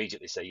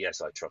immediately say,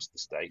 yes, I trust the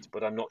state,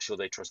 but I'm not sure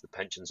they trust the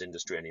pensions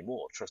industry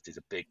anymore. Trust is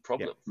a big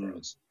problem for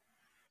us.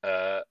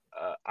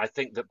 I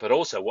think that, but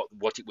also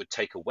what it would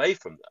take away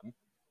from them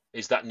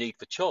is that need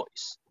for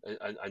choice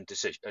and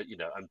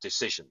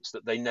decisions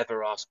that they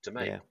never asked to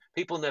make. Yeah.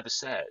 People never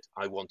said,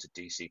 I want a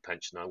DC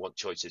pension, I want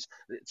choices.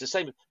 It's the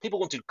same.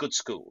 People wanted good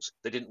schools.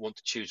 They didn't want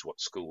to choose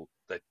what school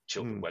their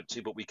children went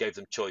to, but we gave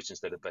them choice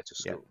instead of better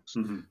schools.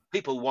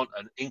 People want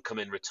an income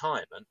in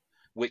retirement,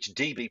 which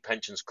DB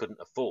pensions couldn't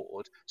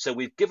afford. So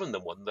we've given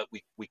them one that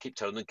we keep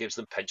telling them gives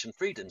them pension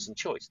freedoms and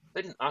choice.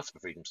 They didn't ask for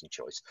freedoms and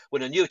choice.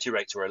 When annuity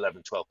rates were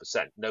 11,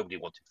 12%, nobody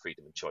wanted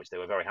freedom and choice. They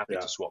were very happy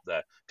to swap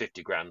their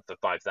 50 grand for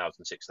 £5,000,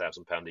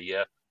 £6,000 a year.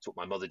 That's what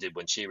my mother did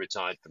when she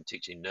retired from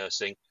teaching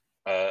nursing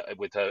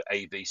with her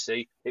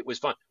ABC. It was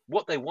fine.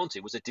 What they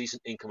wanted was a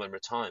decent income and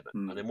retirement.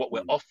 And then what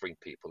we're offering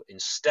people,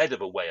 instead of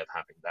a way of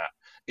having that,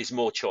 is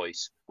more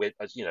choice. With,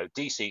 as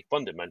DC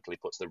fundamentally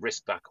puts the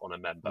risk back on a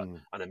member,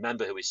 and a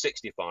member who is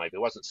 65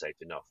 who hasn't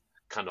saved enough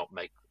cannot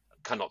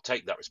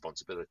take that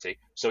responsibility.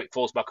 So it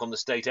falls back on the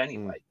state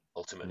anyway.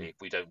 Ultimately, if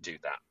we don't do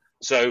that.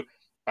 So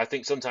I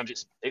think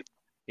sometimes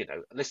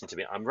listen to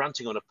me. I'm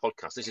ranting on a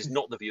podcast. This is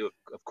not the view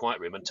of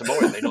Quietroom, and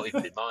tomorrow it may not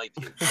even be my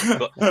view.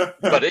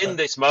 But in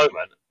this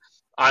moment,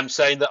 I'm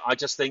saying that I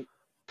just think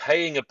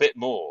paying a bit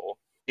more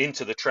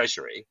into the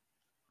Treasury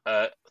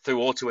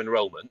through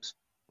auto-enrolment,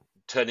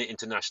 turn it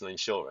into national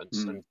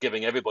insurance, and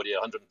giving everybody a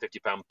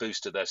 £150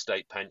 boost to their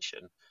state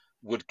pension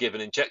would give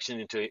an injection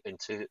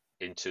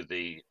into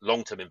the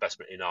long-term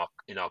investment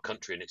in our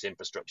country and its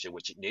infrastructure,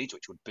 which it needs,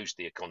 which would boost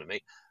the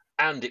economy,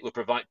 and it would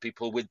provide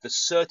people with the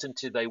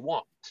certainty they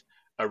want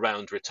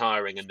around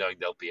retiring and knowing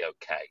they'll be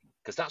okay,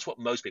 because that's what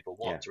most people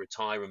want, to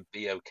retire and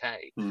be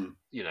okay.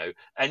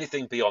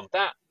 Anything beyond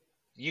that,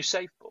 you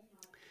save for.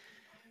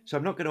 So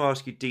I'm not going to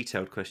ask you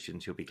detailed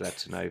questions. You'll be glad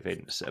to know,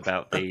 Vince,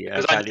 about the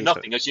because I know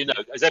nothing, as you know,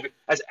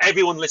 as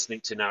everyone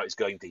listening to now is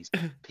going, these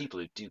people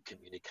who do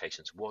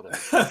communications, what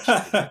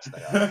a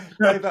they are.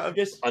 No, but I'm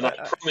just, and I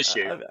promise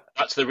you,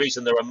 that's the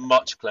reason there are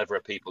much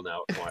cleverer people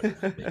now at Quietroom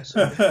than me.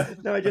 So.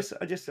 No, I just,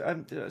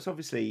 it's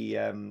obviously,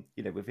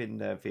 within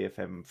the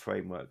VFM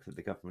framework that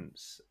the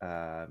government's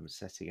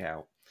setting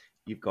out,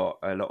 you've got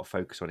a lot of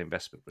focus on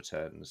investment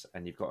returns,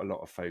 and you've got a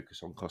lot of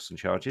focus on costs and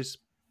charges.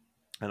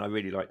 And I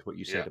really liked what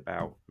you said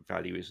about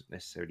value isn't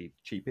necessarily the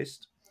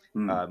cheapest.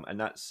 And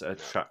that's a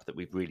trap that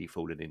we've really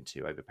fallen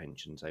into over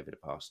pensions over the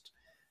past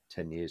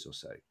 10 years or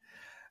so.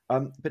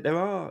 But there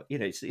are,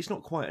 it's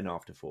not quite an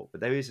afterthought,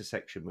 but there is a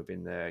section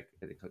within the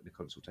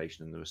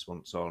consultation and the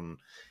response on,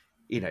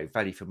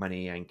 value for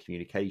money and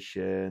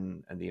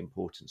communication and the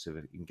importance of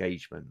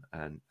engagement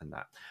and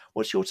that.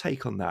 What's your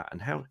take on that?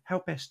 And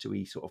how best do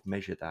we sort of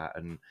measure that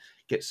and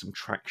get some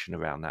traction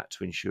around that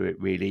to ensure it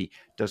really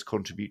does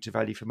contribute to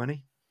value for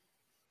money?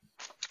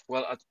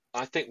 Well,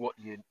 I think what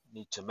you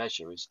need to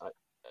measure is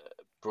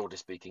broadly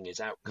speaking, is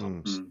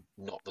outcomes,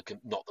 not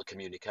the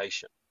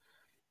communication.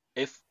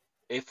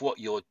 If what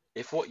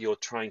you're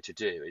trying to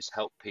do is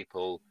help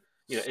people,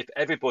 if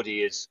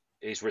everybody is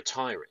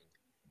retiring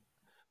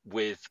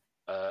with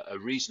a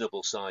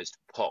reasonable sized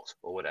pot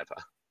or whatever,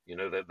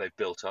 that they've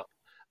built up,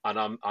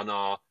 and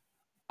are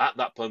at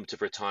that moment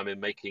of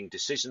retirement making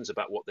decisions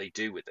about what they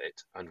do with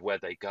it and where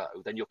they go,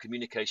 then your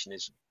communication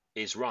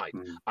is right.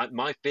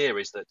 My fear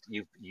is that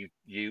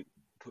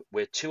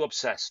we're too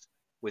obsessed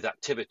with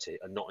activity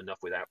and not enough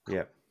with outcome.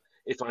 Yeah.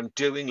 If I'm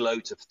doing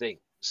loads of things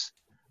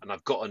and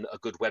I've got a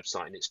good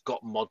website and it's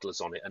got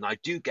modelers on it, and I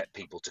do get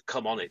people to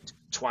come on it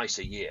twice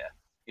a year,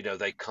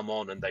 they come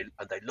on and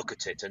they look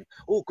at it, and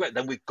great,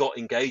 then we've got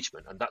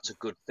engagement, and that's a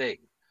good thing.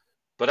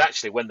 But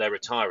actually, when they're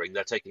retiring,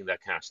 they're taking their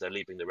cash, they're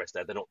leaving the rest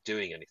there, they're not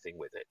doing anything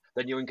with it.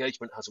 Then your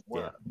engagement hasn't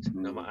worked.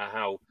 No matter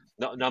how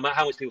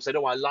much people said,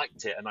 "Oh, I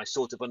liked it and I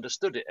sort of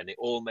understood it and it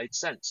all made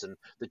sense and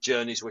the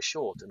journeys were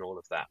short and all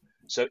of that."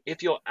 So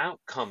if your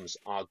outcomes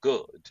are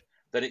good,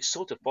 then it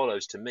sort of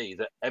follows to me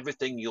that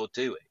everything you're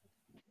doing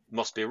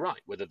must be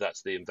right, whether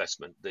that's the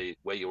investment, the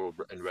way you're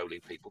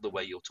enrolling people, the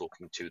way you're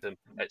talking to them,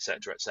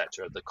 etc.,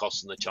 etc. The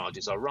costs and the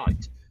charges are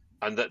right,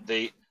 and that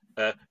the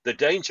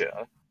danger,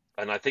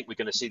 and I think we're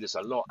going to see this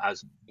a lot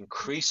as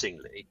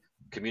increasingly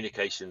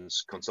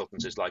communications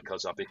consultancies like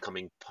us are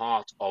becoming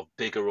part of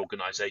bigger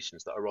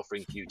organizations that are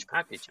offering huge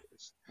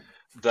packages,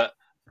 that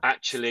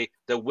actually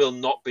there will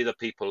not be the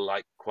people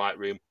like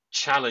Quietroom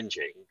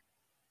challenging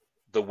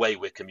the way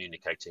we're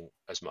communicating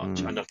as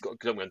much. And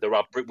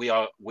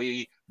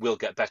we will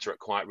get better at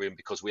Quietroom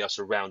because we are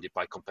surrounded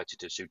by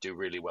competitors who do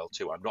really well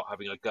too. I'm not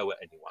having a go at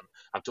anyone.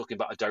 I'm talking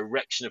about a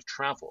direction of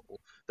travel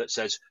that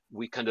says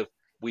we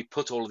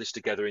put all of this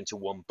together into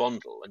one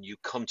bundle, and you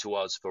come to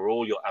us for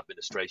all your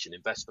administration,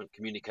 investment,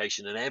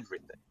 communication, and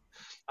everything.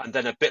 And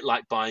then, a bit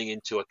like buying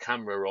into a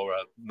camera or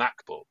a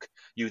MacBook,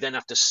 you then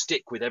have to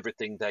stick with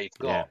everything they've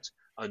got.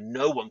 And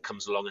no one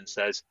comes along and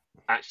says,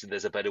 actually,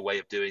 there's a better way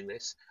of doing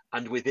this.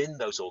 And within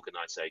those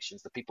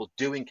organizations, the people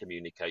doing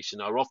communication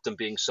are often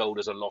being sold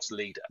as a loss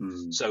leader.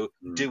 So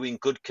doing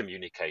good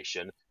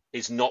communication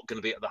is not going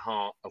to be at the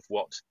heart of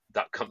what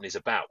that company's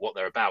about. What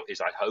they're about is,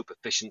 I hope,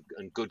 efficient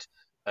and good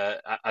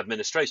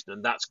administration,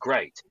 and that's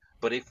great.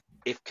 But if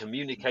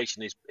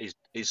communication is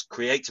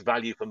creates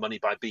value for money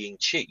by being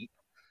cheap,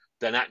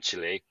 then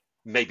actually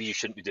maybe you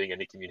shouldn't be doing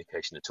any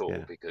communication at all,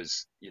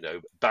 because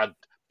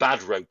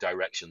bad road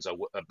directions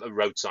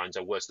road signs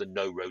are worse than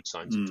no road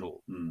signs at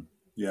all.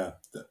 Yeah,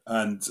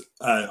 and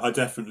I'm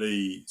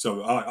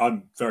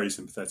very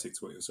sympathetic to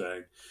what you're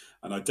saying,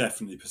 and I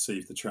definitely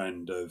perceive the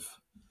trend of,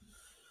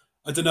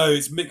 I don't know,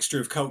 it's a mixture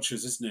of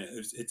cultures, isn't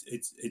it?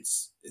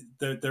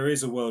 There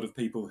is a world of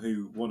people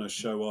who want to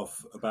show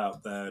off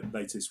about their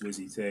latest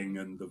whizzy thing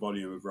and the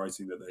volume of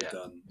writing that they've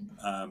done,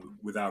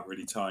 without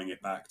really tying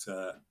it back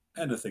to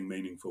anything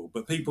meaningful.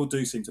 But people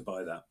do seem to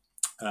buy that.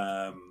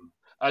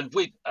 And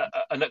we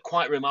and at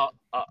Quietroom,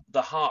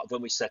 the heart of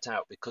when we set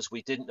out, because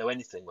we didn't know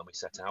anything when we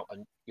set out,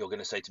 and you're going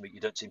to say to me, you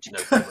don't seem to know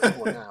very much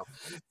more now,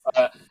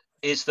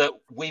 is that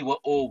we were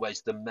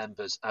always the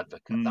members'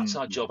 advocate. That's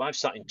our job. I've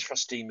sat in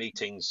trustee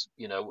meetings,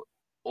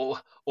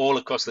 all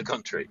across the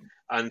country,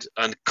 and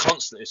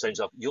constantly saying,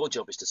 your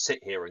job is to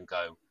sit here and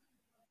go,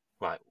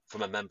 right,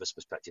 from a member's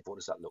perspective, what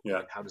does that look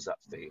like? How does that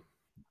feel?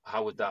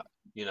 How would that,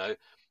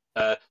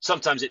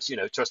 sometimes it's,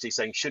 trustees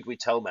saying, should we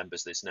tell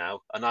members this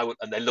now? And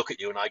they look at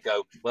you and I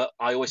go, well,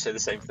 I always say the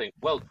same thing.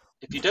 Well,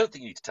 if you don't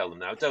think you need to tell them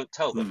now, don't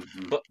tell them.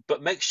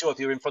 But make sure if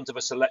you're in front of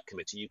a select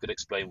committee, you could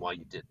explain why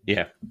you didn't.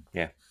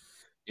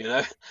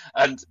 Yeah.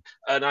 And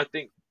I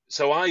think,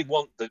 so I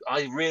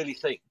really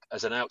think,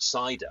 as an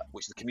outsider,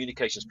 which the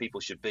communications people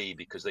should be,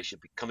 because they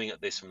should be coming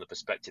at this from the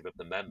perspective of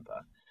the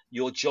member,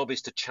 your job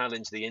is to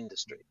challenge the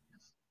industry.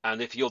 And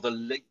if you're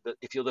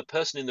the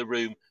person in the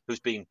room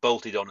who's being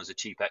bolted on as a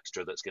cheap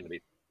extra that's going to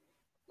be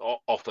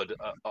offered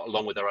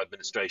along with our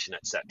administration,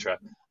 etc.,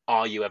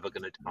 are you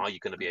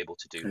going to be able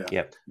to do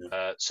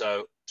that?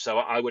 So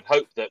I would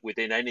hope that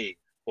within any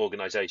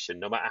organisation,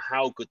 no matter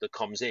how good the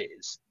comms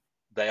is,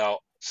 they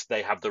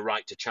have the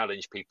right to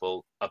challenge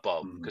people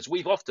above. Because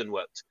we've often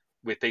worked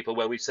with people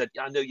where we've said,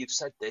 I know you've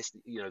said this,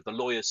 the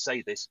lawyers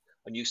say this,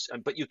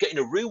 but you get in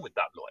a room with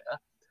that lawyer.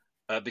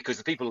 Because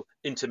the people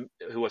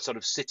who are sort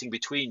of sitting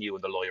between you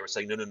and the lawyer are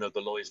saying, no,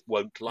 the lawyers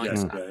won't like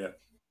that.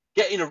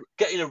 Get in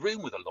a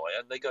room with a lawyer,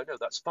 and they go, no,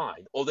 that's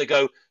fine. Or they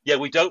go, yeah,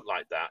 we don't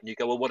like that. And you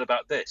go, well, what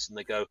about this? And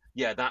they go,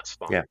 yeah, that's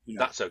fine.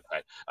 That's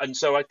okay. And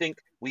so I think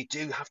we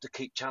do have to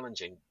keep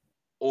challenging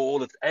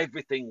all of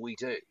everything we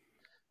do,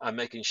 and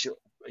making sure,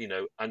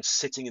 and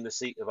sitting in the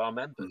seat of our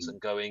members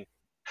and going,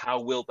 how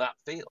will that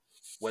feel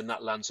when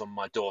that lands on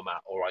my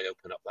doormat or I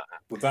open up that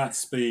app? Well,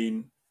 that's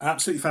been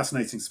absolutely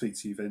fascinating to speak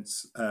to you,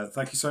 Vince.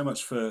 Thank you so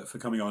much for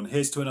coming on.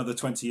 Here's to another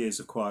 20 years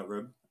of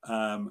Quietroom,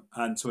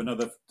 and to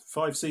another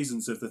 5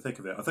 seasons of the thick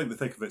of it. I think the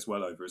thick of it's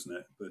well over, isn't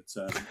it? But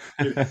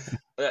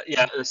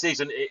Yeah, the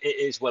season it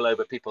is well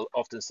over. People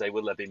often say,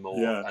 "Will there be more?"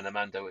 yeah. And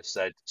Amanda has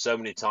said so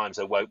many times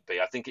there won't be.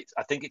 I think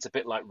it's a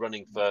bit like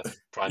running for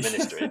prime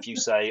minister. If you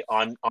say,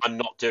 "I'm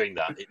not doing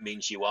that," it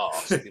means you are.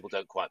 So people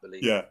don't quite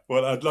believe it. Yeah,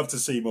 well, I'd love to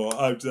see more.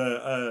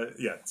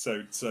 Yeah.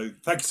 So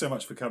thank you so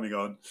much for coming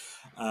on.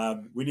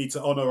 We need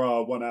to honour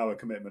our 1 hour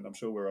commitment. I'm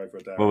sure we're over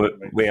a day. Well,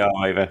 we are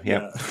over.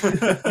 Yeah.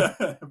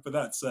 But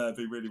that's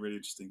been really, really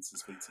interesting to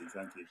speak to you.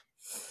 Thank you,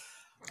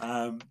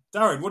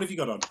 Darren. What have you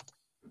got on?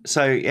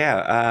 So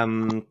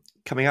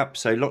coming up.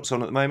 So lots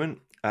on at the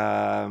moment.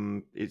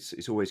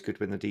 It's always good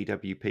when the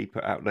DWP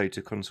put out loads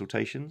of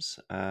consultations,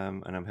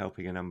 and I'm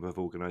helping a number of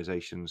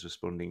organisations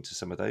responding to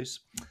some of those.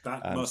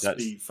 That must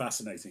be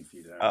fascinating for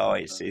you, Darren. Oh,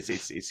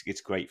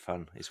 it's great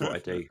fun. It's what I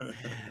do.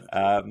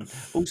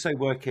 Also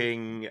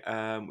working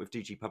with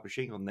DG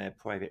Publishing on their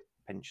private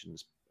and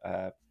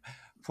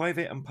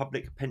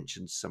public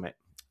pensions summit,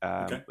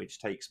 which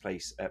takes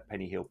place at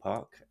Penny Hill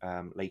Park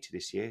later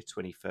this year,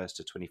 21st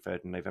to 23rd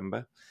of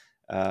November.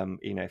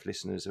 If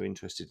listeners are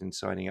interested in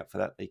signing up for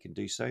that, they can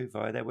do so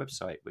via their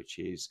website, which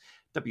is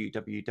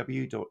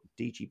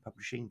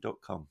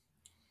www.dgpublishing.com.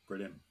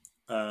 Brilliant.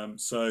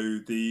 So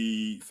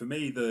for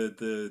me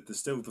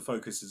the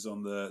focus is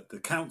on the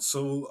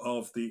Council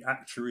of the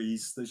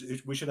Actuaries.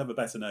 We should have a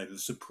better name, the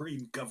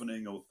Supreme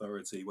Governing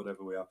Authority,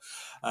 whatever we are.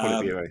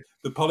 Politburo.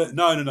 The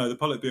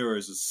Politburo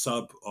is a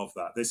sub of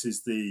that. This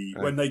is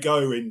when they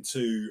go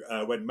into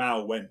when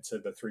Mao went to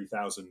the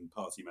 3,000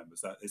 party members.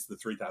 That is the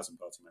 3,000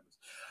 party members.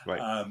 Right.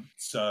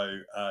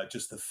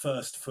 Just the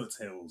first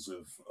foothills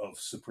of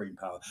supreme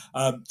power.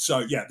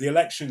 The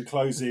election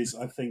closes,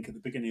 I think, at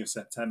the beginning of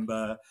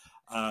September.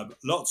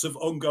 Lots of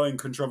ongoing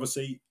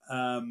controversy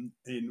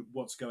in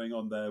what's going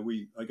on there.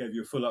 I gave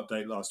you a full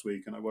update last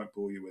week, and I won't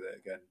bore you with it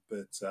again,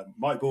 but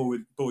might bore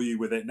you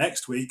with it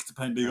next week,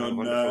 depending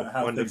on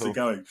how things are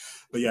going.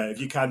 But yeah,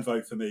 if you can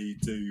vote for me,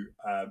 do.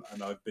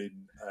 And I've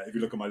been, if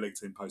you look at my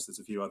LinkedIn post, there's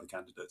a few other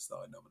candidates that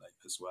I nominate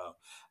as well.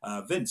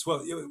 Vince,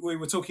 well, we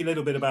were talking a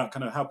little bit about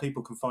kind of how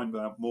people can find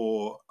out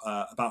more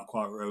about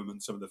Quietroom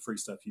and some of the free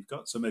stuff you've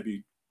got. So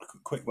maybe a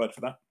quick word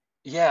for that.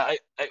 Yeah,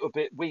 it would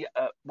be.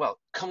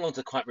 Come along to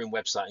the Quietroom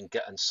website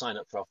and sign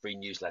up for our free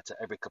newsletter.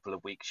 Every couple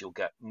of weeks, you'll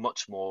get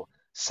much more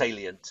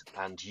salient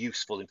and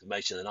useful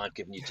information than I've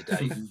given you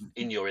today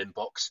in your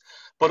inbox.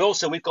 But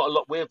also, we've got a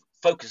lot. We're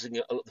focusing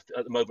at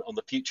the moment on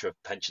the future of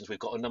pensions. We've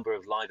got a number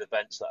of live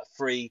events that are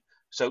free.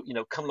 So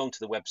come along to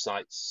the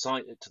website,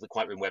 sign to the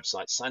Quietroom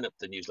website, sign up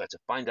for the newsletter,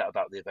 find out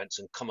about the events,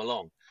 and come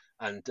along.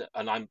 And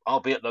I'll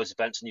be at those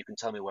events, and you can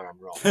tell me where I'm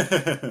wrong.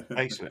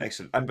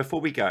 Excellent. And before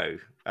we go,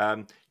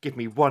 give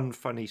me one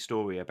funny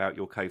story about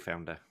your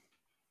co-founder.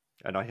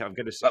 And I'm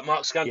going to say, but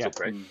Mark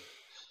Scantlebury. Yeah.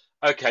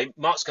 Okay,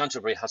 Mark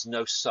Scantlebury has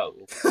no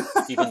soul,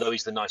 even though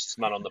he's the nicest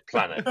man on the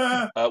planet.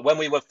 When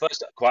we were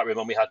first at Quietroom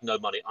and we had no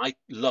money, I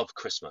love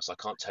Christmas. I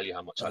can't tell you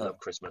how much I love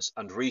Christmas.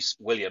 And Rhys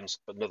Williams,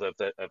 another of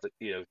the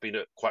been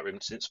at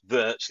Quietroom since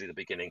virtually the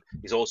beginning,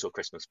 is also a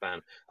Christmas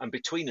fan. And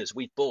between us,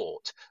 we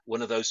bought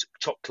one of those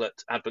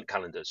chocolate advent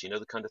calendars.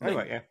 The kind of thing. Oh,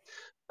 right, yeah.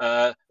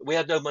 We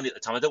had no money at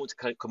the time. I don't want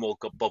to come all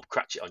Bob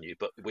Cratchit on you,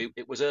 but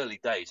it was early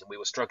days and we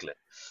were struggling.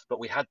 But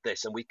we had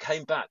this, and we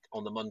came back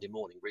on the Monday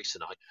morning, Rhys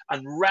and I,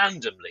 and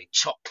randomly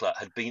chocolate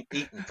had been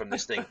eaten from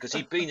this thing because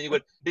he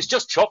went, "It's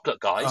just chocolate,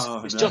 guys.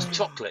 It's just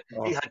chocolate."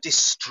 Oh. He had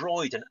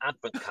destroyed an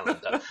advent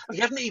calendar. He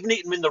hadn't even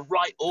eaten them in the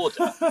right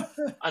order,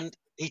 and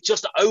he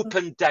just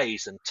opened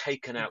days and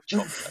taken out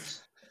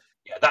chocolates.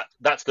 Yeah,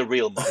 that's the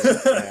real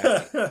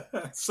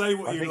mindset. Say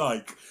what you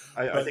like.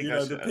 I think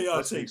the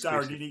PR team,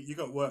 Darren,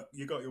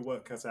 you got your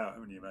work cut out,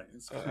 haven't you, mate?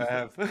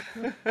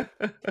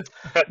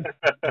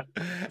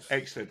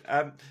 Excellent.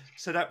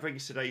 So that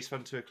brings today's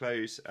fun to a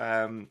close.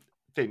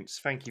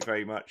 Vince, thank you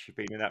very much. You've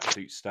been an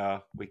absolute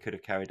star. We could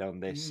have carried on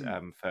this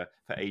for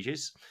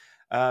ages.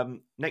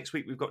 Next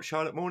week we've got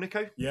Charlotte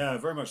Mornico. Yeah,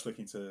 very much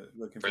looking forward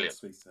to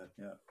speak to her.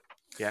 Yeah.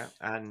 Yeah,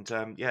 and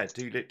do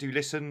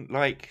listen,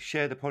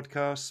 share the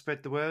podcast,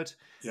 spread the word.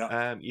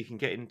 Yeah. You can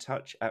get in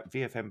touch at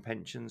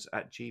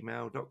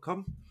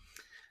vfmpensions@gmail.com.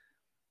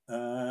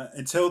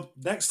 Until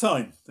next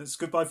time, that's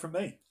goodbye from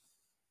me.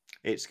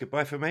 It's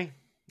goodbye from me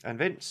and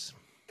Vince.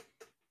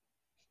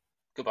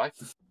 Goodbye.